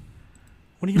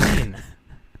 What do you mean?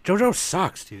 JoJo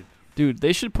sucks, dude. Dude,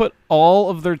 they should put all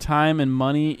of their time and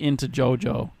money into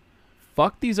JoJo.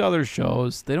 Fuck these other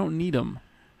shows. They don't need them.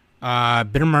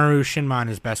 Bitamaru Shinmon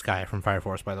is best guy from Fire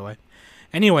Force, by the way.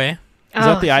 Anyway, Is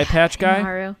that the eye patch guy?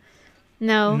 Maru.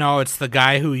 No. no, it's the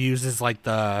guy who uses like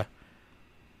the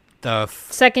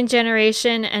Second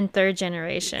generation and third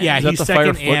generation. yeah, Is that he's the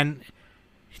second Firefoot? and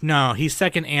no, he's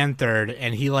second and third,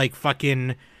 and he like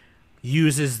fucking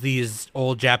uses these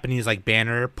old Japanese like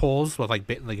banner poles with like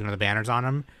the banners on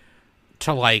them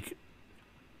to like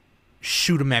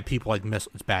shoot them at people like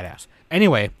missiles. It's badass.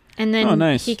 Anyway, And then Oh,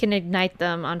 nice. he can ignite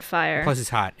them on fire. plus he's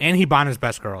hot, and he bonded his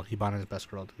best girl.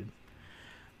 Dude.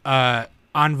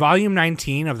 On volume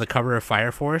 19 of the cover of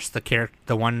Fire Force, the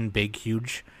one big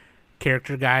huge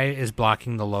character guy is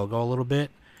blocking the logo a little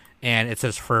bit, and it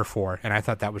says Fur 4, and I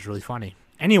thought that was really funny.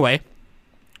 Anyway,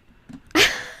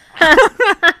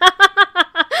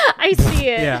 I see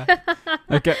it. yeah,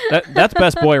 Okay, that's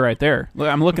best boy right there. Look,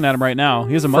 I'm looking at him right now.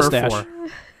 He has a mustache.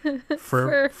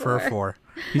 Fur Fur 4.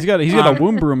 He's got a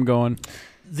womb broom going.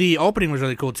 The opening was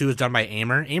really cool too. It's done by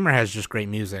Aimer. Aimer has just great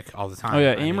music all the time. Oh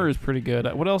yeah, I Aimer mean, is pretty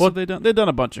good. What else have they done? They've done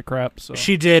a bunch of crap. So.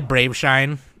 She did Brave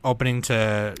Shine opening to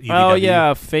UBW. Oh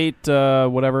yeah, Fate,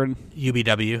 whatever.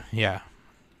 UBW. Yeah.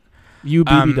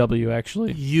 UBBW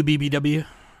actually. UBBW.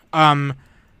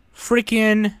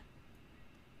 Freaking.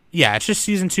 Yeah, it's just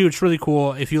season 2. It's really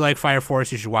cool. If you like Fire Force,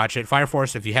 you should watch it. Fire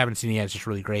Force, if you haven't seen it yet, it's just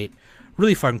really great.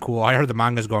 Really fun, cool. I heard the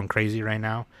manga's going crazy right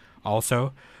now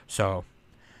also. So,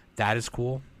 that is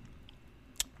cool.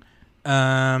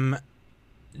 That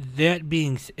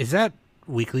being... Is that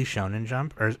Weekly Shonen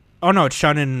Jump? Oh, no, it's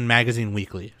Shonen Magazine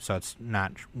Weekly. So, it's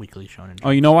not Weekly Shonen Jump.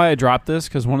 Oh, you know why I dropped this?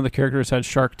 Because one of the characters had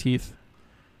shark teeth.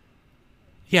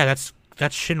 Yeah, that's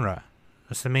Shinra.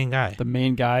 That's the main guy. The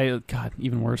main guy, God,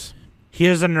 even worse. He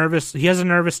has a nervous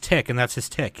tick, and that's his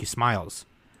tick. He smiles.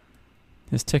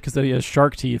 His tick is that he has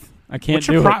shark teeth. I can't What's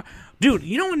your do it. Dude,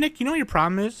 you know what, Nick? You know what your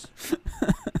problem is?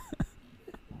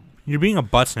 You're being a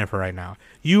butt sniffer right now.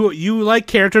 You like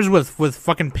characters with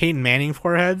fucking Peyton Manning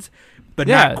foreheads, but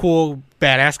Yeah. not cool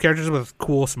badass characters with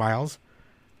cool smiles.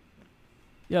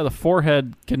 Yeah, the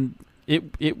forehead can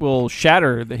will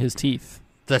shatter his teeth.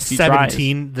 The He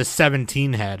tries.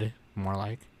 17 head, more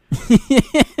like.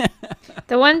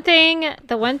 The one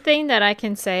thing that I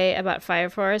can say about Fire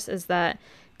Force is that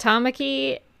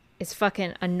Tamaki is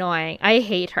fucking annoying. I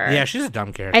hate her. Yeah, she's a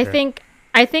dumb character.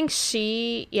 I think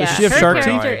she she have her shark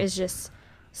character teeth? is just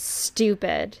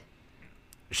stupid.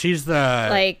 She's the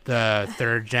Like- the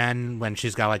third gen when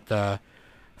she's got like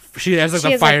she has like She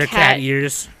the has, like, fire cat cat-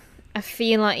 ears. A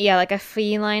feline, yeah, like a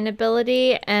feline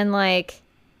ability, and like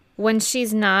when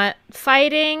she's not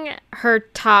fighting, her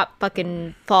top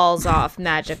fucking falls off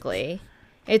magically.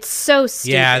 It's so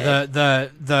stupid. Yeah,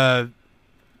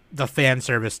 the fan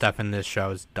service stuff in this show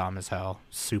is dumb as hell.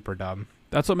 Super dumb.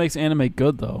 That's what makes anime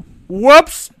good, though.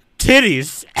 Whoops,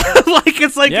 titties. Like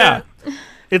it's like Yeah.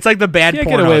 it's like the bad You can't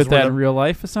pornos get away with where that in real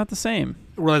life. It's not the same.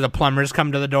 where the plumbers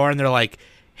come to the door and they're like,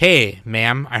 "Hey,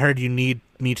 ma'am, I heard you need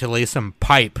me to lay some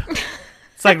pipe."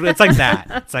 It's like that.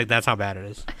 It's like that's how bad it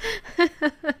is.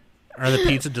 Or the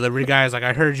pizza delivery guy is like,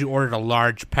 "I heard you ordered a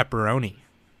large pepperoni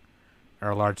or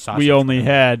a large sausage." We only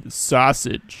had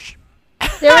sausage.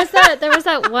 There was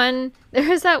that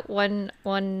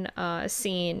one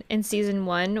scene in season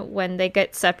 1 when they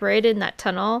get separated in that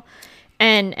tunnel,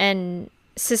 and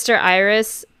Sister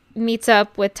Iris meets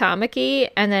up with Tamaki,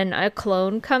 and then a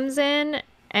clone comes in,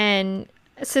 and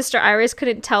Sister Iris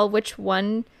couldn't tell which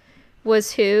one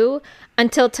was who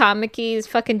until Tamaki's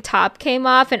fucking top came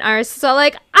off, and Iris is all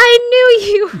like, "I knew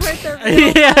you were the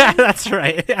real Yeah, that's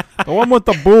right. Yeah. The one with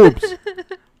the boobs.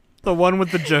 The one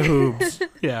with the jahoobs.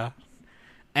 Yeah.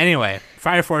 Anyway,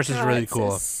 Fire Force is Oh, really it's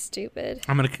cool. so stupid.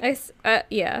 I'm gonna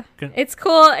Yeah, Good. it's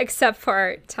cool except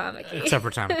for Tamaki. except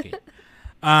for Tamaki.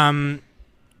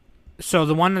 So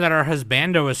the one that our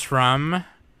husbando is from,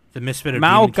 the Misfit of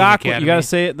Mao Demon King Gakuen. Academy. You gotta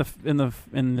say it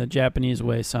in the Japanese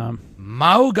way, Sam.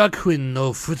 Mao Gakuen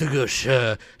no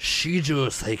Futagusha Shijo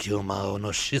Saikyo Mao no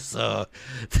Shisa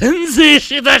Tensei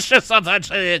Shida Shisa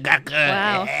Gaku.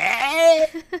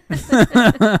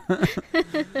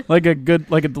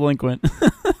 Like a delinquent.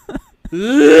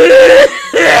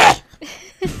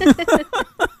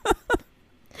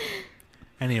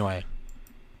 Anyway,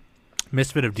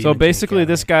 Misfit of Demon So King basically,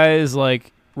 this Academy. guy is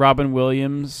like Robin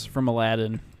Williams from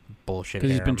Aladdin bullshit.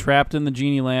 because he's been harem. trapped in the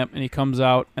genie lamp, and he comes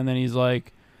out, and then he's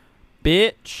like,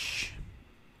 "Bitch,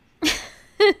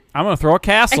 I'm gonna throw a I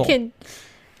castle." can.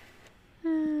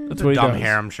 That's It's a what he dumb does.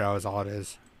 harem show is all it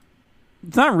is.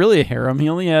 It's not really a harem. He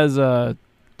only has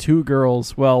 2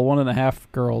 girls. Well, 1.5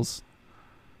 girls.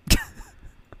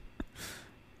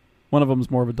 One of them's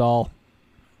more of a doll.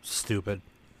 Stupid.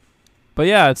 But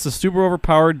yeah, it's a super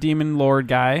overpowered demon lord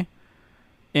guy.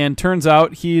 And turns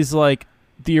out he's like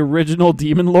the original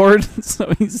demon lord.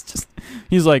 So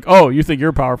he's like, "Oh, you think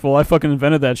you're powerful? I fucking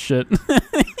invented that shit."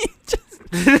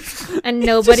 And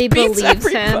nobody beats believes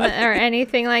him everybody. or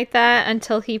anything like that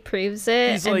until he proves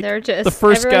it. He's and like they're just the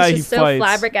first everyone's guy he just so fights.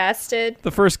 flabbergasted.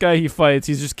 The first guy he fights,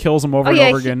 he just kills him over Oh, and yeah,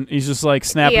 over he- again. He's just like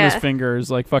snapping his Yeah. fingers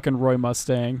like fucking Roy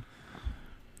Mustang.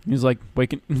 He's like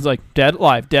waking. He's like dead,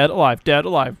 alive, dead, alive, dead,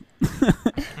 alive.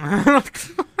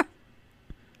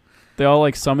 They all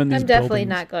like summon these I'm definitely buildings.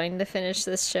 not going to finish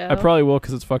this show. I probably will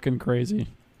because it's fucking crazy.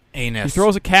 Anus. He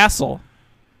throws a castle.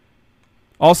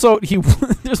 Also,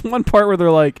 there's one part where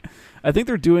they're like, I think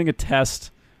they're doing a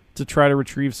test to try to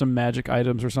retrieve some magic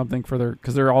items or something for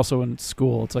because they're also in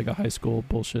school. It's like a high school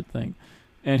bullshit thing,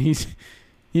 and he's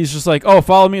just like, "Oh,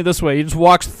 follow me this way." He just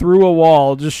walks through a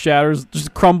wall, just shatters,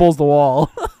 just crumbles the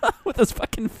wall with his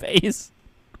fucking face.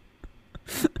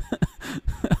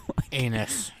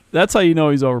 Anus. That's how you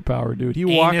know he's overpowered, dude. He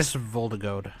walks. Anus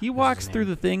Voltigode. He walks through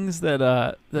the things that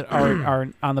are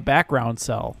on the background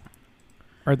cell,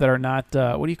 or that are not.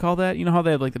 What do you call that? You know how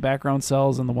they have like the background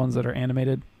cells and the ones that are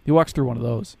animated. He walks through one of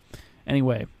those.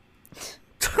 Anyway,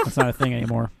 that's not a thing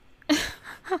anymore.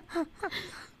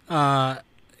 Yeah,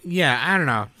 I don't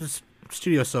know. This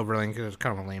Studio Silverlink is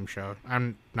kind of a lame show.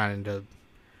 I'm not into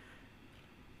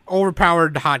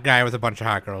overpowered hot guy with a bunch of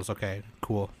hot girls. Okay,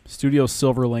 cool. Studio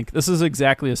Silverlink. This is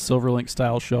exactly a Silverlink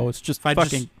style show. It's just If I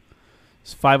fucking.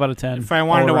 It's 5 out of 10. If I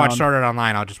wanted to all watch around. Sword Art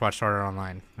Online, I'll just watch Sword Art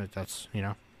Online. But that's, you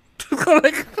know.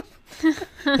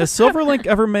 Has Silverlink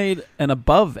ever made an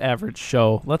above average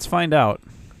show? Let's find out.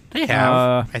 They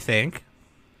have, I think.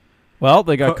 Well,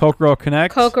 they got Kokoro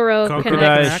Connect. Kokoro Kokoro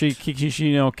Connect. Connect.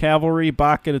 Kikishino Cavalry,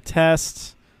 Baka to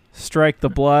Test, Strike the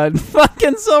Blood.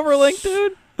 Fucking Silverlink,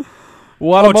 dude.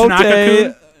 Watamote.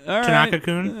 Tanaka-kun? All right.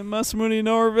 Tanaka-kun? Masamune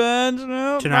no Revenge.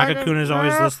 No. Tanaka-kun is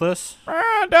always listless.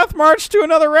 Death March to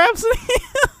Another Rhapsody.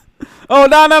 Oh,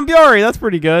 Nanambiori. That's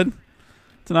pretty good.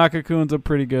 Tanaka-kun's a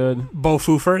pretty good.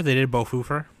 Bofoofer. They did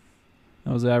Bofoofer.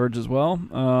 That was average as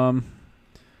well.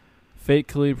 Fate,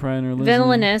 Khalid, Prime, or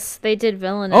Villainous. They did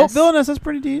Villainous. Oh, Villainous. That's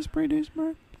pretty decent. Pretty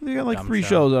decent. They got like Dumb 3 show.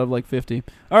 shows out of like 50.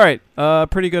 All right,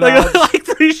 pretty good. Like, odds. like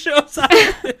 3 shows out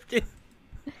of 50.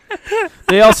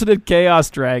 They also did Chaos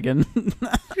Dragon.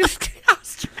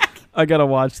 I gotta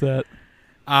watch that.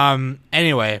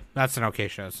 Anyway, that's an okay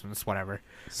show. So it's whatever.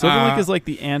 Silverlink is like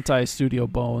the anti-Studio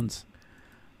Bones.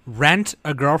 Rent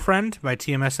a Girlfriend by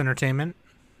TMS Entertainment.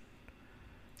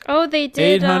 Oh, they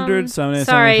did. 800, Sorry,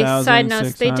 side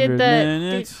notes. They did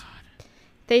minutes.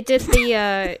 They did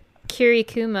the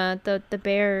Kirikuma,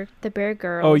 the bear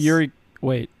girls. Oh, Yuri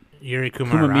Yuri Kumamiko?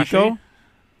 Kumarashi.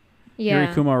 yeah.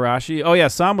 Yuri Kumarashi. Oh yeah,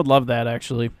 Sam would love that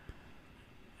actually.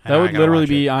 That would literally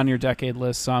be on your decade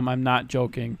list, Sam. I'm not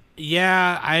joking.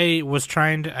 Yeah, I was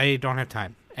trying to. I don't have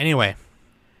time. Anyway,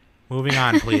 moving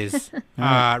on, please.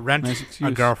 Rent Nice a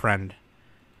excuse. Girlfriend.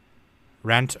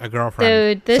 Rent a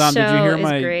Girlfriend. Dude, this Sam, show did you hear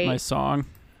is great. my song?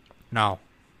 No.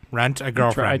 Rent a I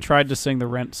Girlfriend. tried to sing the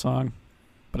Rent song,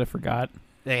 but I forgot.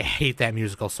 They hate that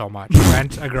musical so much.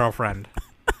 Rent a Girlfriend.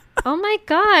 Oh my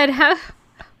god, how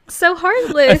so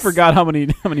heartless. I forgot how many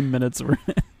minutes were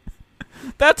in it.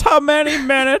 That's how many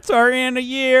minutes are in a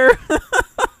year.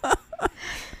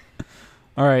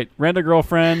 All right, Rent a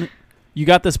Girlfriend. You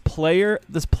got this dude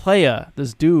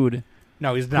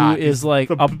No, he's who not. is like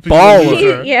the a b-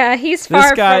 baller. Yeah, he's far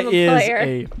This guy from a is player.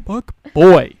 a fuck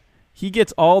boy. He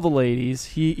gets all the ladies.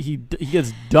 He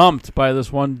gets dumped by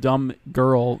this one dumb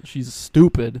girl. She's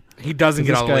stupid, He doesn't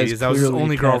get This all the guy's ladies. That was his clearly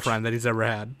only catch. girlfriend that he's ever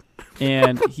had.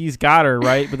 and he's got her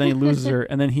right, but then he loses her,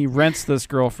 and then he rents this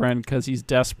girlfriend because he's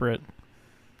desperate.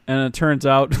 And it turns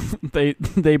out they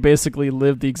basically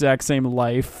live the exact same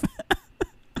life.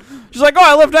 She's like, "Oh,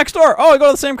 I live next door. Oh, I go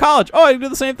to the same college. Oh, I do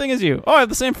the same thing as you. Oh, I have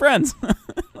the same friends."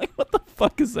 Like, what the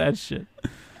fuck is that shit?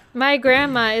 My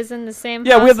grandma is in the same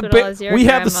Yeah, hospital as your we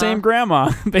grandma. have the same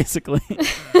grandma, basically.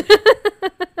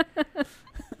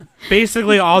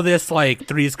 Basically, all this like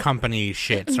Three's Company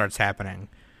shit starts happening,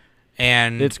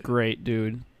 and It's great,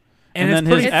 dude. and And it's then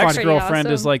pretty his fun. It's pretty ex-girlfriend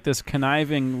is awesome. like this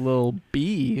conniving little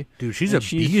bee. Dude, she's and a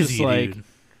she's busy just like- dude.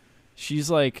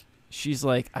 She's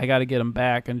like, I got to get him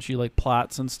back, and she like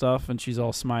plots and stuff, and she's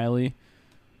all smiley.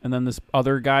 And then this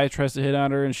other guy tries to hit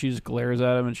on her, and she just glares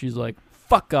at him, and she's like,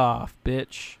 "Fuck off,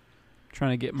 bitch!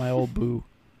 Trying to get my old boo."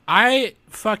 I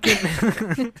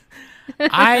fucking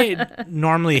I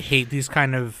normally hate these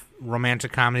kind of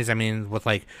romantic comedies. I mean, with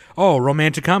like, oh,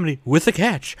 romantic comedy with a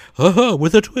catch,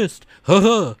 with a twist,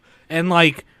 and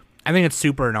like, I think it's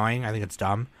super annoying. I think it's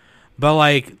dumb, but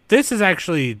like, this is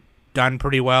actually done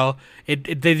pretty well. They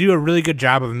do a really good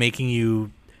job of making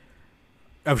you,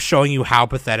 of showing you how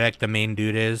pathetic the main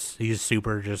dude is. He's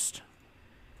super just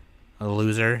a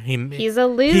loser. He's a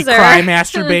loser. He cry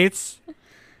masturbates.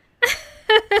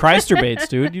 Crysterbaits,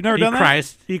 dude. You never done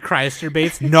that? He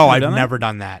crysterbates. No, I've done that? never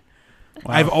done that.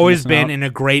 Wow, I've always missing been out. in a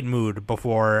great mood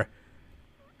before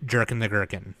jerking the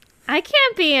gherkin. I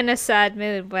can't be in a sad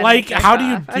mood when Like, I jerk how do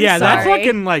you? off. I'm Yeah, that's sorry.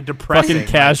 fucking like depressing.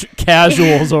 fucking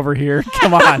casuals over here.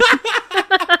 Come on.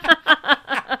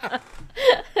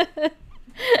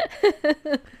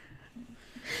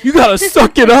 You gotta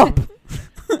suck it up.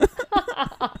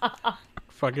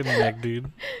 Fucking neck,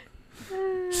 dude.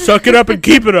 Suck it up and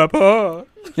keep it up, huh?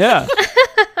 Yeah.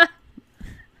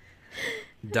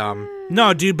 Dumb.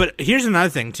 No, dude. But here's another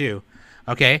thing too.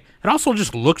 Okay, it also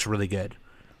just looks really good.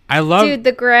 I love. Dude,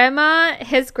 his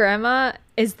grandma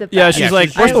is the best. Yeah, she's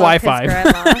like, "Where's I the love his Wi-Fi?"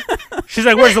 grandma. She's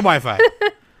like, "Where's the Wi-Fi?"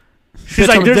 She's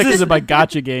like, I'm "There's addicted this." to my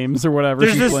gotcha games or whatever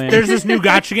There's she's this. playing. There's this new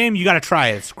gotcha game. You got to try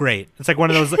it. It's great. It's like one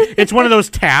of those. It's one of those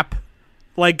tap,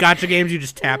 like gotcha games. You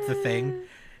just tap the thing,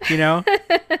 you know.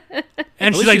 And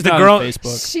At she's least like the not girl. on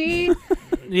Facebook.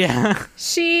 Yeah,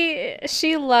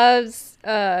 She loves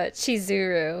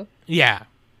Chizuru. yeah.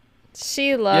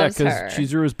 She Yeah, loves her. because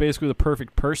Chizuru is basically the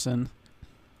perfect person.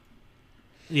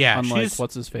 Yeah, Unlike she's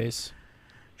what's his face.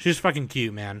 she's fucking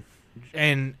cute, man.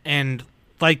 And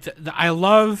like I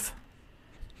love.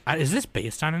 Is this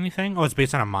based on anything? Oh, it's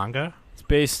based on a manga. It's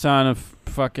based on a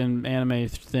fucking anime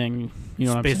thing. You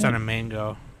know It's what I'm based saying? on a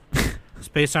mango. It's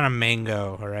based on a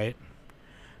mango. All right.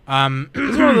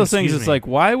 It's one of those things. excuse It's me. like,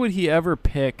 why would he ever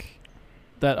pick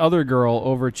that other girl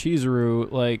over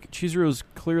Chizuru? Like, Chizuru's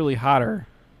clearly hotter,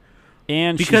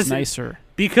 and Because- she's nicer.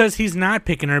 Because he's not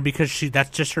picking her because that's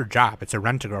just her job. It's a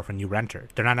rent-a-girlfriend. You rent her.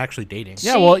 They're not actually dating.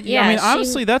 Yeah, well, yeah, I mean, she-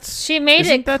 honestly, that's She made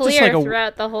isn't it that just clear like a-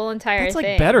 throughout the whole entire that's thing.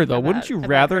 like better though. Wouldn't about- you about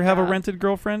rather her have a job. rented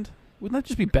girlfriend? Wouldn't that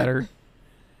just be better?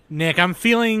 Nick, I'm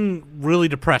feeling really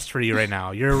depressed for you right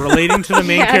now. You're relating to the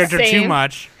main Yeah, character too same.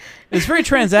 much. It's very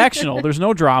transactional. There's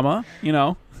no drama, you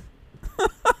know.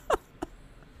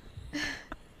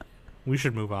 We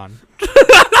should move on.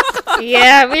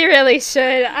 Yeah, we really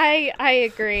should. I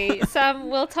agree.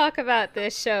 We'll talk about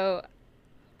this show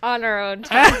on our own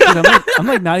time. Dude, I'm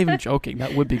like not even joking.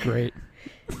 That would be great.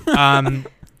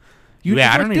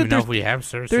 Yeah, I don't even know if we have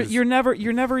services. You're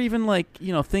never even like,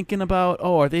 thinking about,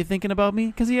 oh, are they thinking about me?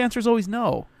 Because the answer is always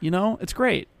no. It's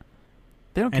great.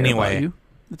 They don't care about you.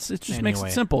 It just makes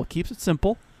it simple. It keeps it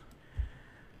simple.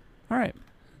 All right.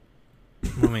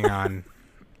 Moving on.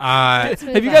 Have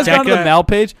you guys gone to the Mal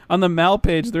page? On the Mal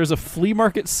page, there's a flea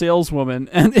market saleswoman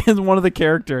and is one of the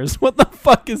characters. What the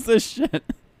fuck is this shit?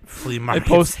 Flea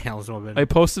market saleswoman. I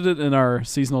posted it in our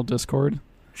seasonal Discord.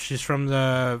 She's from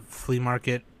the flea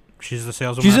market. She's the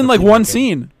saleswoman. She's in like one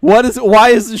scene. Why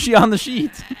isn't she on the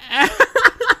sheet?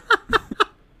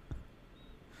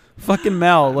 Fucking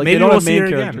Mal. Like, maybe they don't we'll have see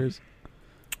main her characters.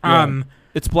 again. Yeah.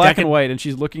 It's black and white, and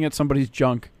she's looking at somebody's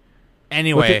junk.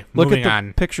 Anyway, look moving at the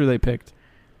on. picture they picked.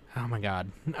 Oh my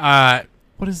god.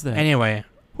 What is that? Anyway,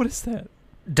 what is that?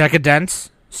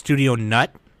 Decadence Studio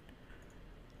Nut,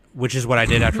 which is what I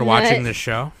did after watching this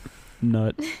show.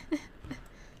 Nut.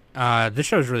 This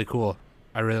show is really cool.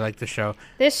 I really like this show.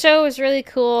 This show was really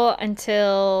cool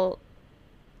until.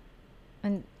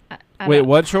 Wait,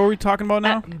 what show are we talking about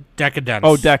now? Decadence.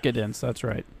 Oh, Decadence. That's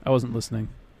right. I wasn't listening.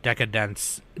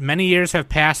 Decadence. Many years have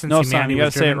passed since no, humanity son, you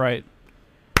was gotta say it driven. right.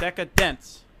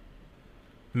 Decadence.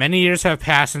 Many years have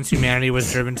passed since humanity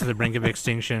was driven to the brink of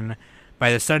extinction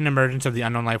by the sudden emergence of the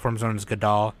unknown life forms known as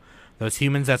Gadal. Those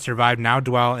humans that survived now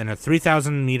dwell in a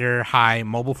 3,000-meter high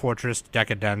mobile fortress,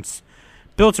 Decadence,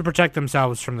 built to protect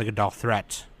themselves from the Gadal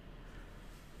threat.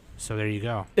 So there you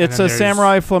go. It's a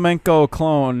Samurai Flamenco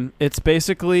clone. It's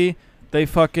basically they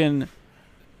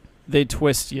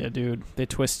twist you, dude. They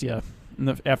twist you.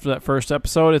 After that first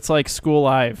episode, it's like School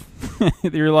Live.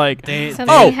 You're like,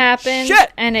 something happened,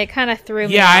 shit! And it kind of threw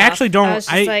me. Yeah, off. I actually don't. I was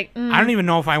just like, I don't even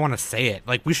know if I want to say it.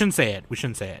 Like, we shouldn't say it.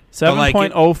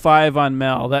 7.05 on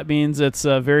Mel. That means it's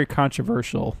very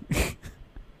controversial. You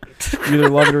either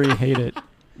love it or you hate it.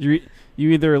 You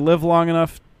either live long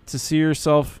enough to see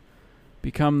yourself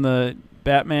become the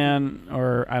Batman,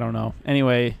 or I don't know.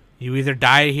 Anyway, you either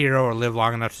die a hero or live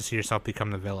long enough to see yourself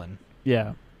become the villain.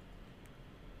 Yeah.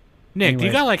 Nick, do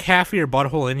you got like half of your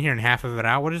butthole in here and half of it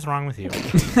out? What is wrong with you?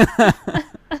 I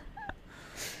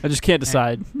just can't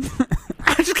decide.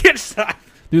 I just can't decide.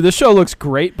 Dude, this show looks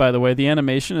great, by the way. The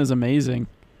animation is amazing.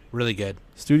 Really good.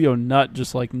 Studio Nut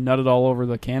just like nutted all over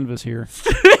the canvas here.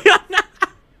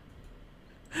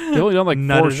 They only done like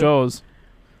Nutted 4 shows.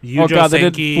 Yujo God, they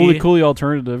did Senki. Fooly Cooly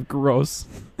Alternative. Gross.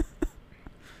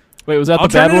 Wait, was that the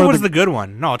bad Alternative one? was the good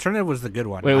one. No, Alternative was the good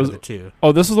one. Wait, out was of the 2?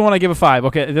 Oh, this was the one I gave a 5.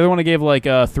 Okay, the other one I gave like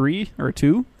a 3 or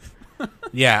 2.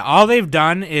 Yeah, all they've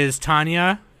done is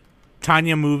Tanya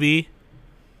movie,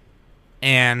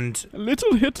 and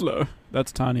Little Hitler.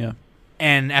 That's Tanya.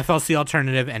 And FLC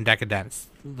Alternative and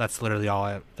Decadence. That's literally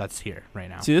all that's here right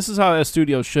now. See, this is how a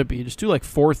studio should be. Just do like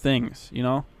 4 things,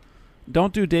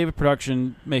 Don't do David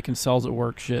Production making cells at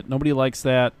work shit. Nobody likes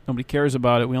that. Nobody cares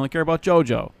about it. We only care about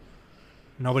JoJo.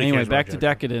 Nobody cares about back to JoJo.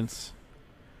 Decadence.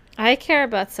 I care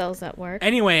about cells at work.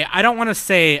 Anyway, I don't want to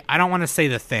say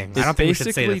the thing. I don't think we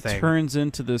should say the basically thing. turns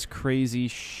into this crazy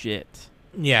shit.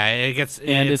 Yeah, it gets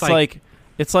and it's like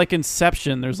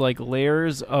Inception. There's like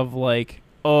layers of like,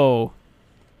 oh,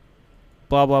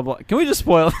 blah blah blah. Can we just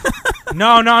spoil it?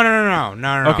 No.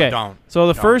 Okay. Don't. So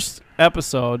the first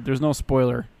episode, there's no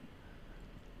spoiler.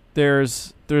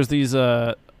 There's these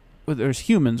there's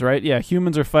humans, right? Yeah,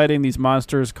 humans are fighting these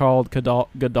monsters called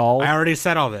Gadal. I already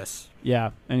said all this.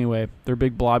 Yeah. Anyway, they're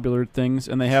big globular things,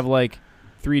 and they have like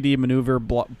 3D maneuver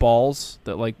balls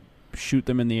that like shoot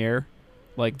them in the air.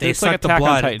 Like they suck like the Attack on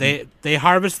blood. Titan. They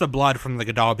harvest the blood from the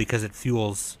Gadal because it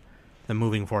fuels the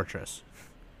moving fortress.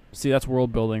 See, that's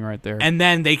world building right there. And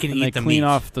then they can eat the meat. They clean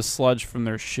off the sludge from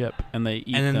their ship, and they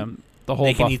eat them. The whole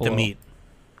they can buffalo. eat the meat.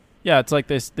 Yeah, it's like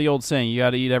the old saying: you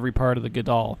got to eat every part of the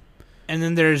Gadal. And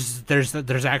then there's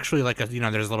actually like there's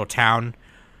a little town,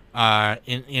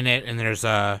 in it, and there's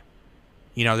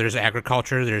there's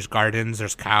agriculture, there's gardens,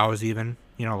 there's cows, even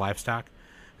livestock.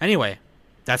 Anyway,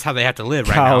 that's how they have to live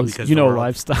right now because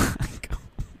livestock.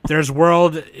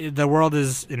 The world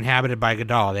is inhabited by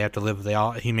Gadal. They have to live.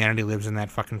 Humanity lives in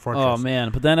that fucking fortress. Oh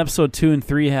man! But then episode 2 and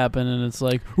 3 happen, and it's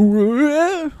like,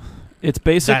 it's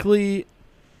basically.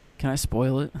 Can I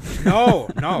spoil it? No.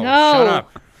 Shut up.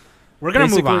 We're gonna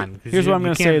move on. Here's what I'm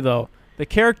gonna say though: the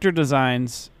character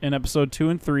designs in episode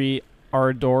 2 and 3 are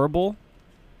adorable,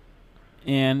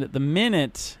 and the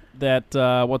minute that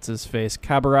what's his face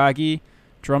Kaburagi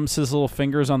drums his little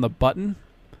fingers on the button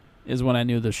is when I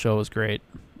knew the show was great.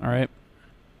 All right.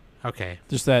 Okay.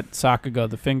 Just that Sakuga,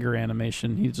 the finger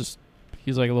animation. He's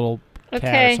like a little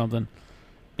cat or something.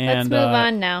 And, let's move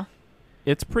on now.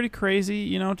 It's pretty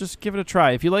crazy, just give it a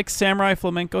try. If you like samurai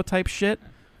flamenco type shit,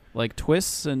 like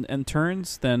twists and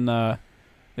turns, then there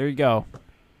you go.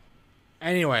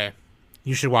 Anyway,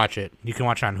 you should watch it. You can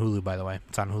watch it on Hulu, by the way.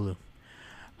 It's on Hulu.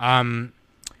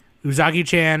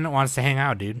 Uzagi-chan wants to hang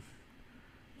out, dude.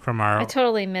 From our I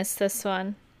totally missed this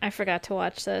one. I forgot to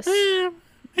watch this. You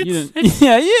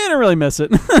didn't really miss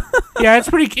it. Yeah, it's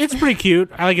pretty cute.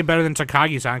 I like it better than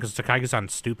Takagi-san because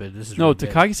Takagi-san's stupid. This is No, really good.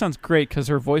 Takagi-san's great because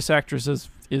her voice actress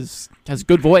has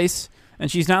good voice,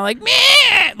 and she's not like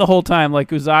meh the whole time like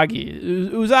Uzagi.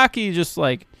 Uzaki just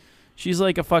like she's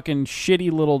like a fucking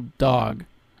shitty little dog.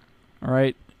 All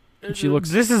right, and she looks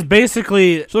This is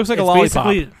basically. she looks like a it's lollipop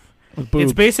basically- with boobs.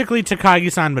 It's basically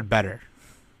Takagi-san, but better.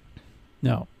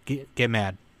 No, Get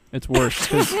mad. it's worse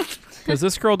because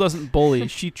this girl doesn't bully.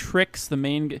 She tricks the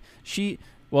main. She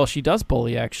does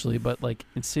bully actually, but like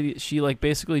in City, she like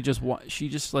basically she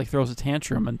just like throws a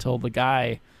tantrum until the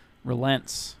guy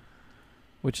relents,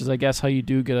 which is I guess how you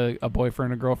do get a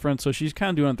boyfriend or girlfriend. So she's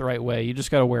kind of doing it the right way. You just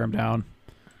got to wear him down,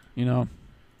 you know.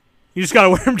 You just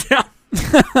gotta wear him down.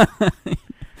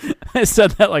 I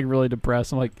said that like really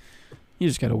depressed. I'm like, you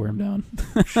just got to wear him down.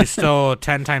 She's still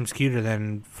 10 times cuter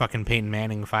than fucking Peyton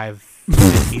Manning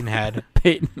 5'15" head.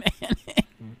 Peyton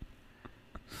Manning.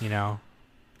 You know.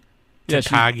 Yeah,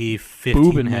 Takagi 15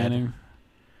 Boobin head. Manning.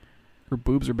 Her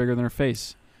boobs are bigger than her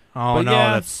face. Oh But no,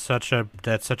 yeah. that's such a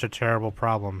terrible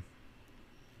problem.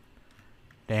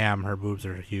 Damn, her boobs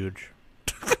are huge.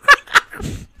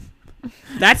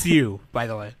 That's you, by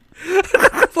the way.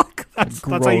 that's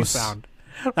how you Gross. sound.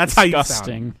 That's how you sound.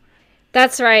 Disgusting.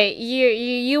 That's right.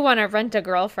 You want to rent a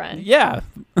girlfriend. Yeah.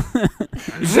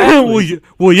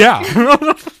 well, yeah.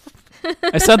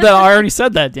 I said that. I already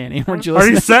said that, Danny. Weren't you I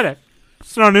already listening? said it.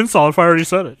 It's not an insult if I already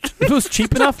said it. If it was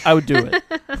cheap enough, I would do it.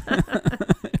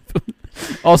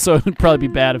 Also, it would probably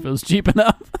be bad if it was cheap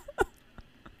enough.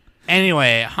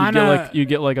 Anyway, You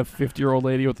get like a 50-year-old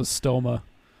lady with a stoma.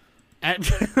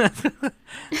 That's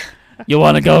You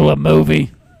want to go to a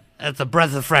movie? a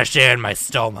breath of fresh air in my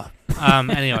stoma.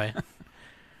 Anyway,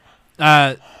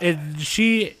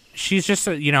 she's just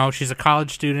she's a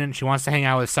college student. She wants to hang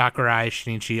out with Sakurai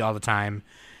Shinichi all the time,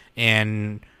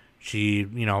 and she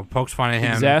pokes fun at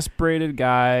him. Exasperated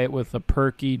guy with a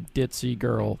perky, ditzy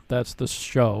girl. That's the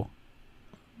show.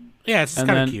 Yeah, it's And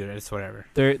kind then- of cute. It's whatever.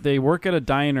 They work at a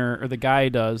diner, or the guy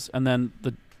does, and then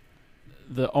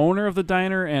the owner of the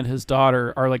diner and his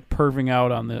daughter are like perving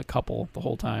out on the couple the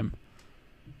whole time.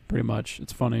 Pretty much,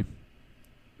 it's funny.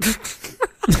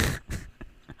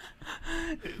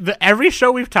 Every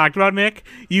show we've talked about, Nick,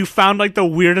 you found like the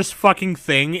weirdest fucking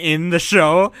thing in the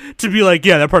show to be like,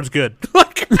 yeah, that part's good.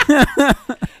 Like,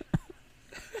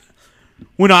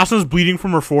 when Asuna's bleeding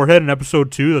from her forehead in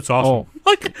episode 2, that's awesome. Oh,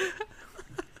 Like,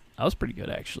 that was pretty good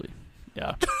actually.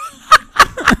 Yeah.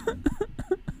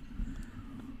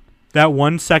 that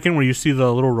 1 second where you see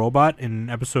the little robot in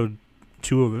episode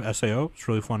 2 of SAO, it's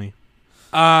really funny.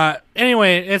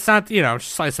 Anyway, it's not,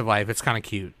 slice of life. It's kind of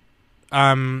cute.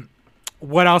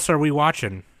 What else are we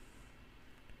watching?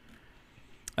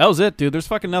 That was it, dude. There's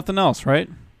fucking nothing else, right?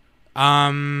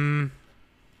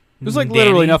 There's like Danny?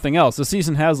 literally nothing else. The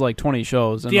season has like 20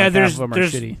 shows, and Yeah, like half there's- of them are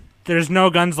there's- shitty. There's No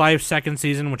Guns Life second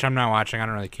season, which I'm not watching. I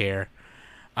don't really care.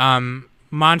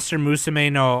 Monster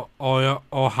Musume no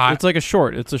Oha. It's like a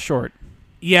short. It's a short.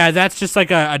 Yeah, that's just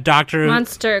like a doctor.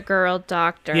 Monster girl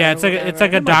doctor. Yeah, or it's like a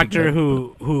whatever. doctor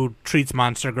who treats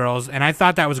monster girls, and I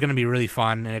thought that was gonna be really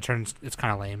fun, and it's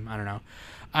kind of lame. I don't know.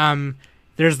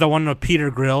 There's the one with Peter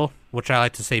Grill, which I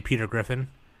like to say Peter Griffin.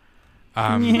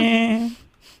 Yeah.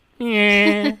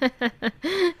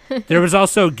 There was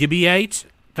also Gibeite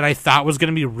that I thought was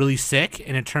gonna be really sick,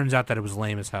 and it turns out that it was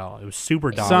lame as hell. It was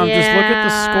super dumb. Son, just look at the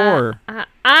score.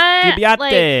 I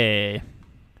Gibiate.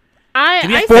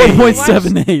 I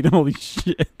 4.78. Holy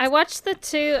shit. I watched the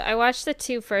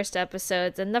two first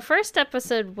episodes, and the first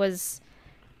episode was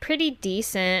pretty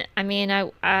decent. I mean,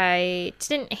 I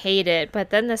didn't hate it,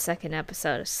 but then the second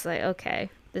episode is like, okay,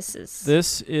 this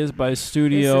is by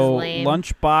Studio lame.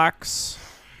 Launchbox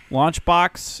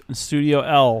and Studio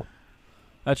L.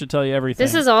 That should tell you everything.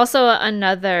 this is also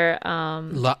another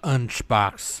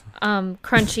Lunchbox.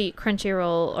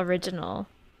 Crunchyroll original.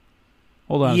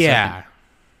 Hold on a Yeah. second.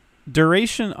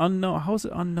 Duration unknown. How is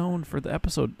it unknown for the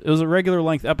episode? It was a regular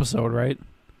length episode, right?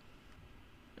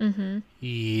 Mm-hmm.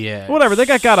 Yeah. Whatever. They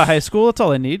got out of high school. That's all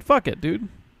they need. Fuck it, dude.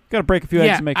 Got to break a few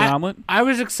eggs to make an omelet. I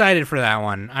was excited for that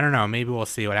one. I don't know. Maybe we'll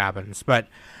see what happens. But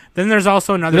then there's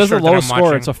also another There's a short that low I'm score.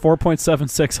 watching. It's a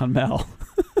 4.76 on Mal.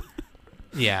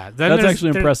 Yeah. Then That's there's-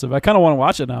 actually there- impressive. I kind of want to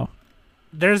watch it now.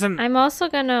 There's an I'm also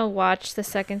gonna watch the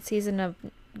second season of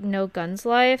No Guns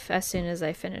Life as soon as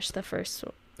I finish the first.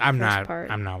 I'm first not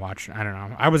part. I'm not watching. I don't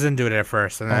know. I was into it at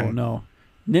first, and Oh then no.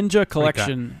 Ninja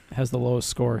Collection has the lowest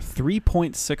score,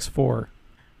 3.64.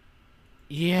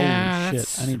 Yeah, Holy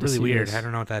that's shit, I need to really see weird. this. I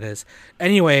don't know what that is.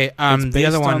 Anyway, It's based the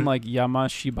other one, on like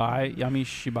Yamishibai.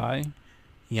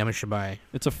 Yamishibai.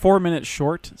 It's a 4-minute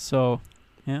short, so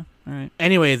yeah, all right.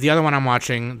 Anyway, the other one I'm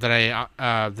watching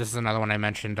that this is another one I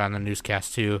mentioned on the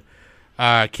newscast too.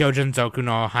 Kyojin Zoku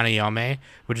no Hanayome,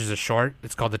 which is a short.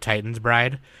 It's called The Titan's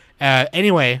Bride.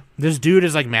 Anyway, this dude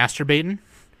is like masturbating,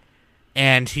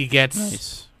 and he gets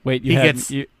Nice. Wait,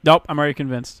 nope, I'm already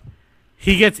convinced.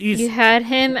 You had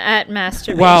him at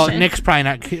masturbation. Well, Nick's probably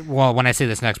not. Well, when I say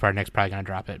this next part, Nick's probably gonna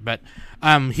drop it. But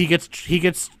he gets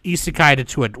isekai'd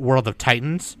to a world of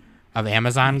titans, of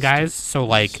Amazon guys. So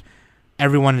like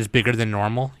everyone is bigger than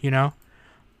normal, you know.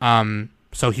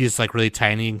 So he's like really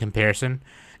tiny in comparison.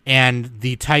 And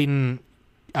the Titan,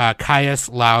 Caius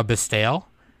Laubastale,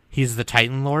 he's the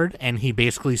Titan Lord, and he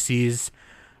basically sees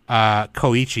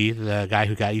Koichi, the guy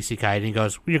who got isekai'd, and he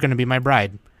goes, "You're gonna be my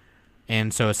bride."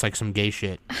 And so it's like some gay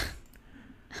shit.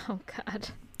 Oh, God.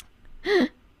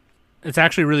 It's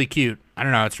actually really cute. I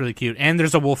don't know. It's really cute. And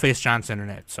there's a Wolf-Face Johnson in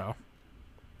it. So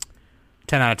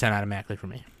 10 out of 10 automatically for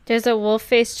me. There's a wolf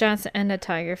face Johnson and a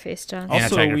tiger face Johnson. And a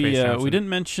Also, tiger face Johnson. we didn't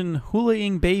mention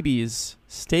Hulaing Babies,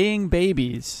 Staying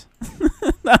Babies.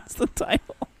 That's the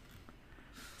title.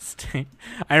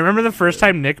 I remember the first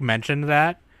time Nick mentioned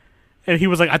that. And he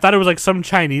was like, I thought it was like some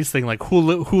Chinese thing, like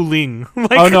Huling.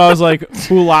 Like, Oh, no, I was like,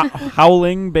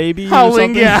 Howling Baby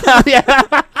Howling, or something?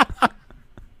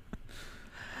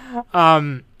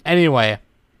 yeah. Anyway.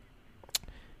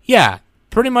 Yeah,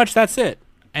 pretty much that's it.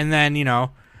 And then, you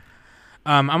know,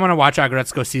 I'm going to watch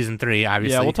Aggretsuko Season 3,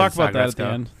 obviously. Yeah, we'll talk 'cause about that at the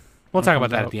Aggretsuko. end. We'll talk When it about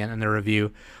that comes at the end in the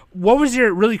review. What was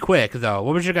your, really quick, though,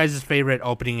 what was your guys' favorite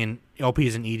opening in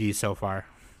OPs and EDs so far?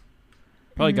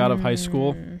 Probably God of High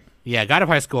School. Yeah, God of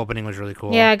High School opening was really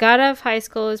cool. Yeah, God of High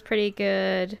School is pretty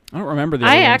good. I don't remember the I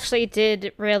other ones. actually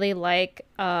did really like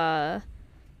the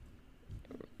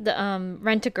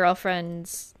Rent a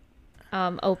Girlfriend's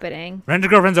opening. Rent a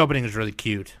Girlfriend's opening is really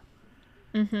cute.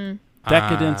 Mm-hmm.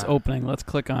 Decadence opening. Let's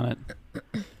click on it.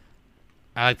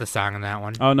 I like the song in that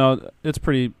one. Oh, no, it's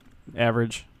pretty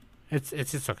average.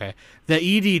 It's okay. The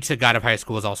ED to God of High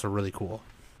School is also really cool.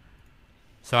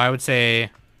 So I would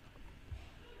say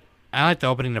I like the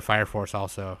opening to Fire Force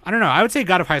also. I don't know. I would say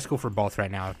God of High School for both right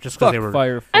now, just because Fuck they were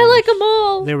Fire Force. I like them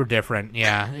all. they were different.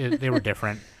 Yeah, they were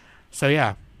different. So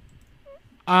yeah.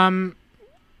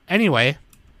 Anyway,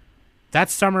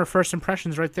 that's summer first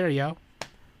impressions right there, yo.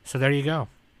 So there you go.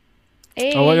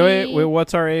 Hey. Oh, wait.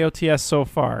 What's our AOTS so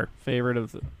far? Favorite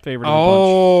of the bunch.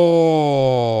 Oh,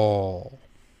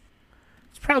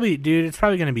 it's probably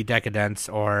gonna be Decadence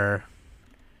or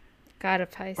God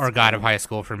of High School. or God of High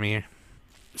School for me.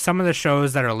 Some of the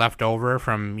shows that are left over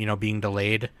from, you know, being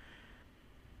delayed,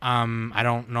 I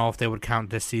don't know if they would count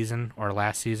this season or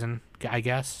last season, I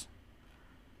guess.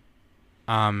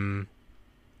 Well,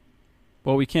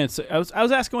 we can't say. I was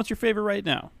asking what's your favorite right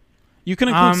now. You can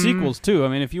include sequels too. I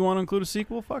mean, if you want to include a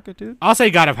sequel, fuck it, dude. I'll say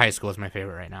God of High School is my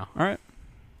favorite right now. All right.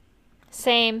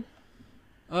 Same.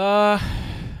 Yeah,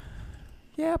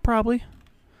 probably.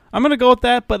 I'm gonna go with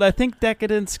that, but I think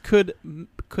Decadence could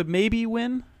maybe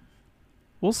win.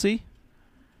 We'll see.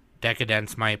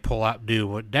 Decadence might pull up.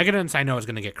 Decadence, I know, is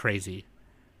going to get crazy.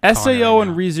 SAO right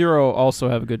and now. ReZero also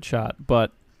have a good shot,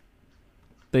 but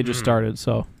they just started,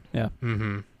 so yeah.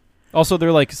 Mm-hmm. Also,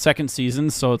 they're like second season,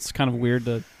 so it's kind of weird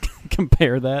to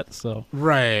compare that. So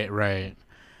Right.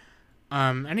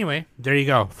 Anyway, there you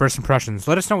go. First impressions.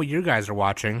 Let us know what you guys are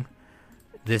watching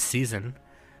this season,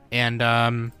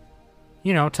 and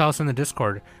you know, tell us in the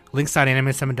Discord.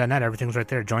 Links.anime7.net. Everything's right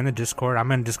there. Join the Discord. I'm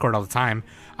in Discord all the time.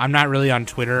 I'm not really on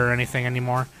Twitter or anything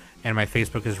anymore, and my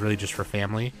Facebook is really just for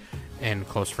family and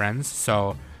close friends.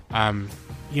 So, you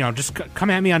know, just come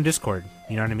at me on Discord.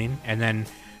 You know what I mean? And then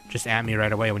just at me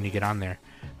right away when you get on there,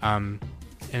 and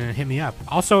then hit me up.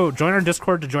 Also, join our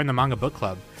Discord to join the Manga Book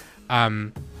Club.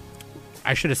 I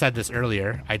should have said this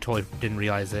earlier. I totally didn't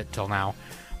realize it till now,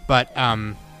 but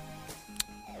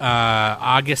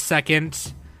August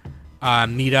 2nd.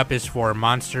 Meetup is for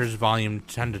Monsters Volume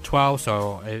 10 to 12,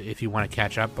 so if you want to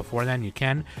catch up before then, you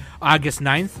can. August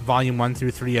 9th, Volume 1 through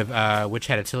 3 of Witch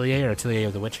Hat Atelier, or Atelier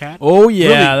of the Witch Hat. oh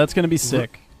yeah, that's gonna be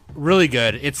sick. Really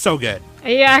good. It's so good. Are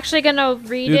you actually gonna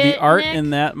read Dude, it? the art Nick? in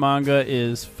that manga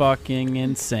is fucking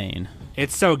insane.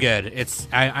 It's so good. It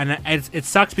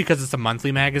sucks because it's a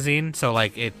monthly magazine, so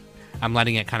like I'm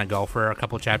letting it kind of go for a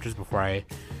couple chapters before I,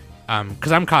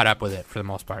 because I'm caught up with it for the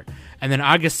most part. And then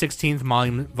August 16th,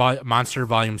 Monster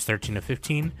Volumes 13 to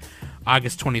 15.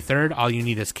 August 23rd, All You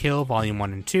Need Is Kill, Volume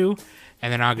 1 and 2.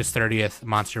 And then August 30th,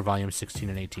 Monster Volumes 16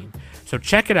 and 18. So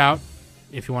check it out.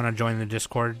 if you want to join the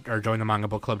Discord or join the Manga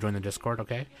Book Club, join the Discord,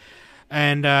 okay?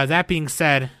 And that being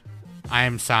said, I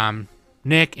am Sam,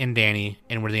 Nick, and Danny,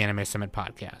 and we're the Anime Summit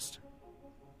Podcast.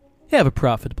 Have a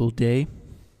profitable day.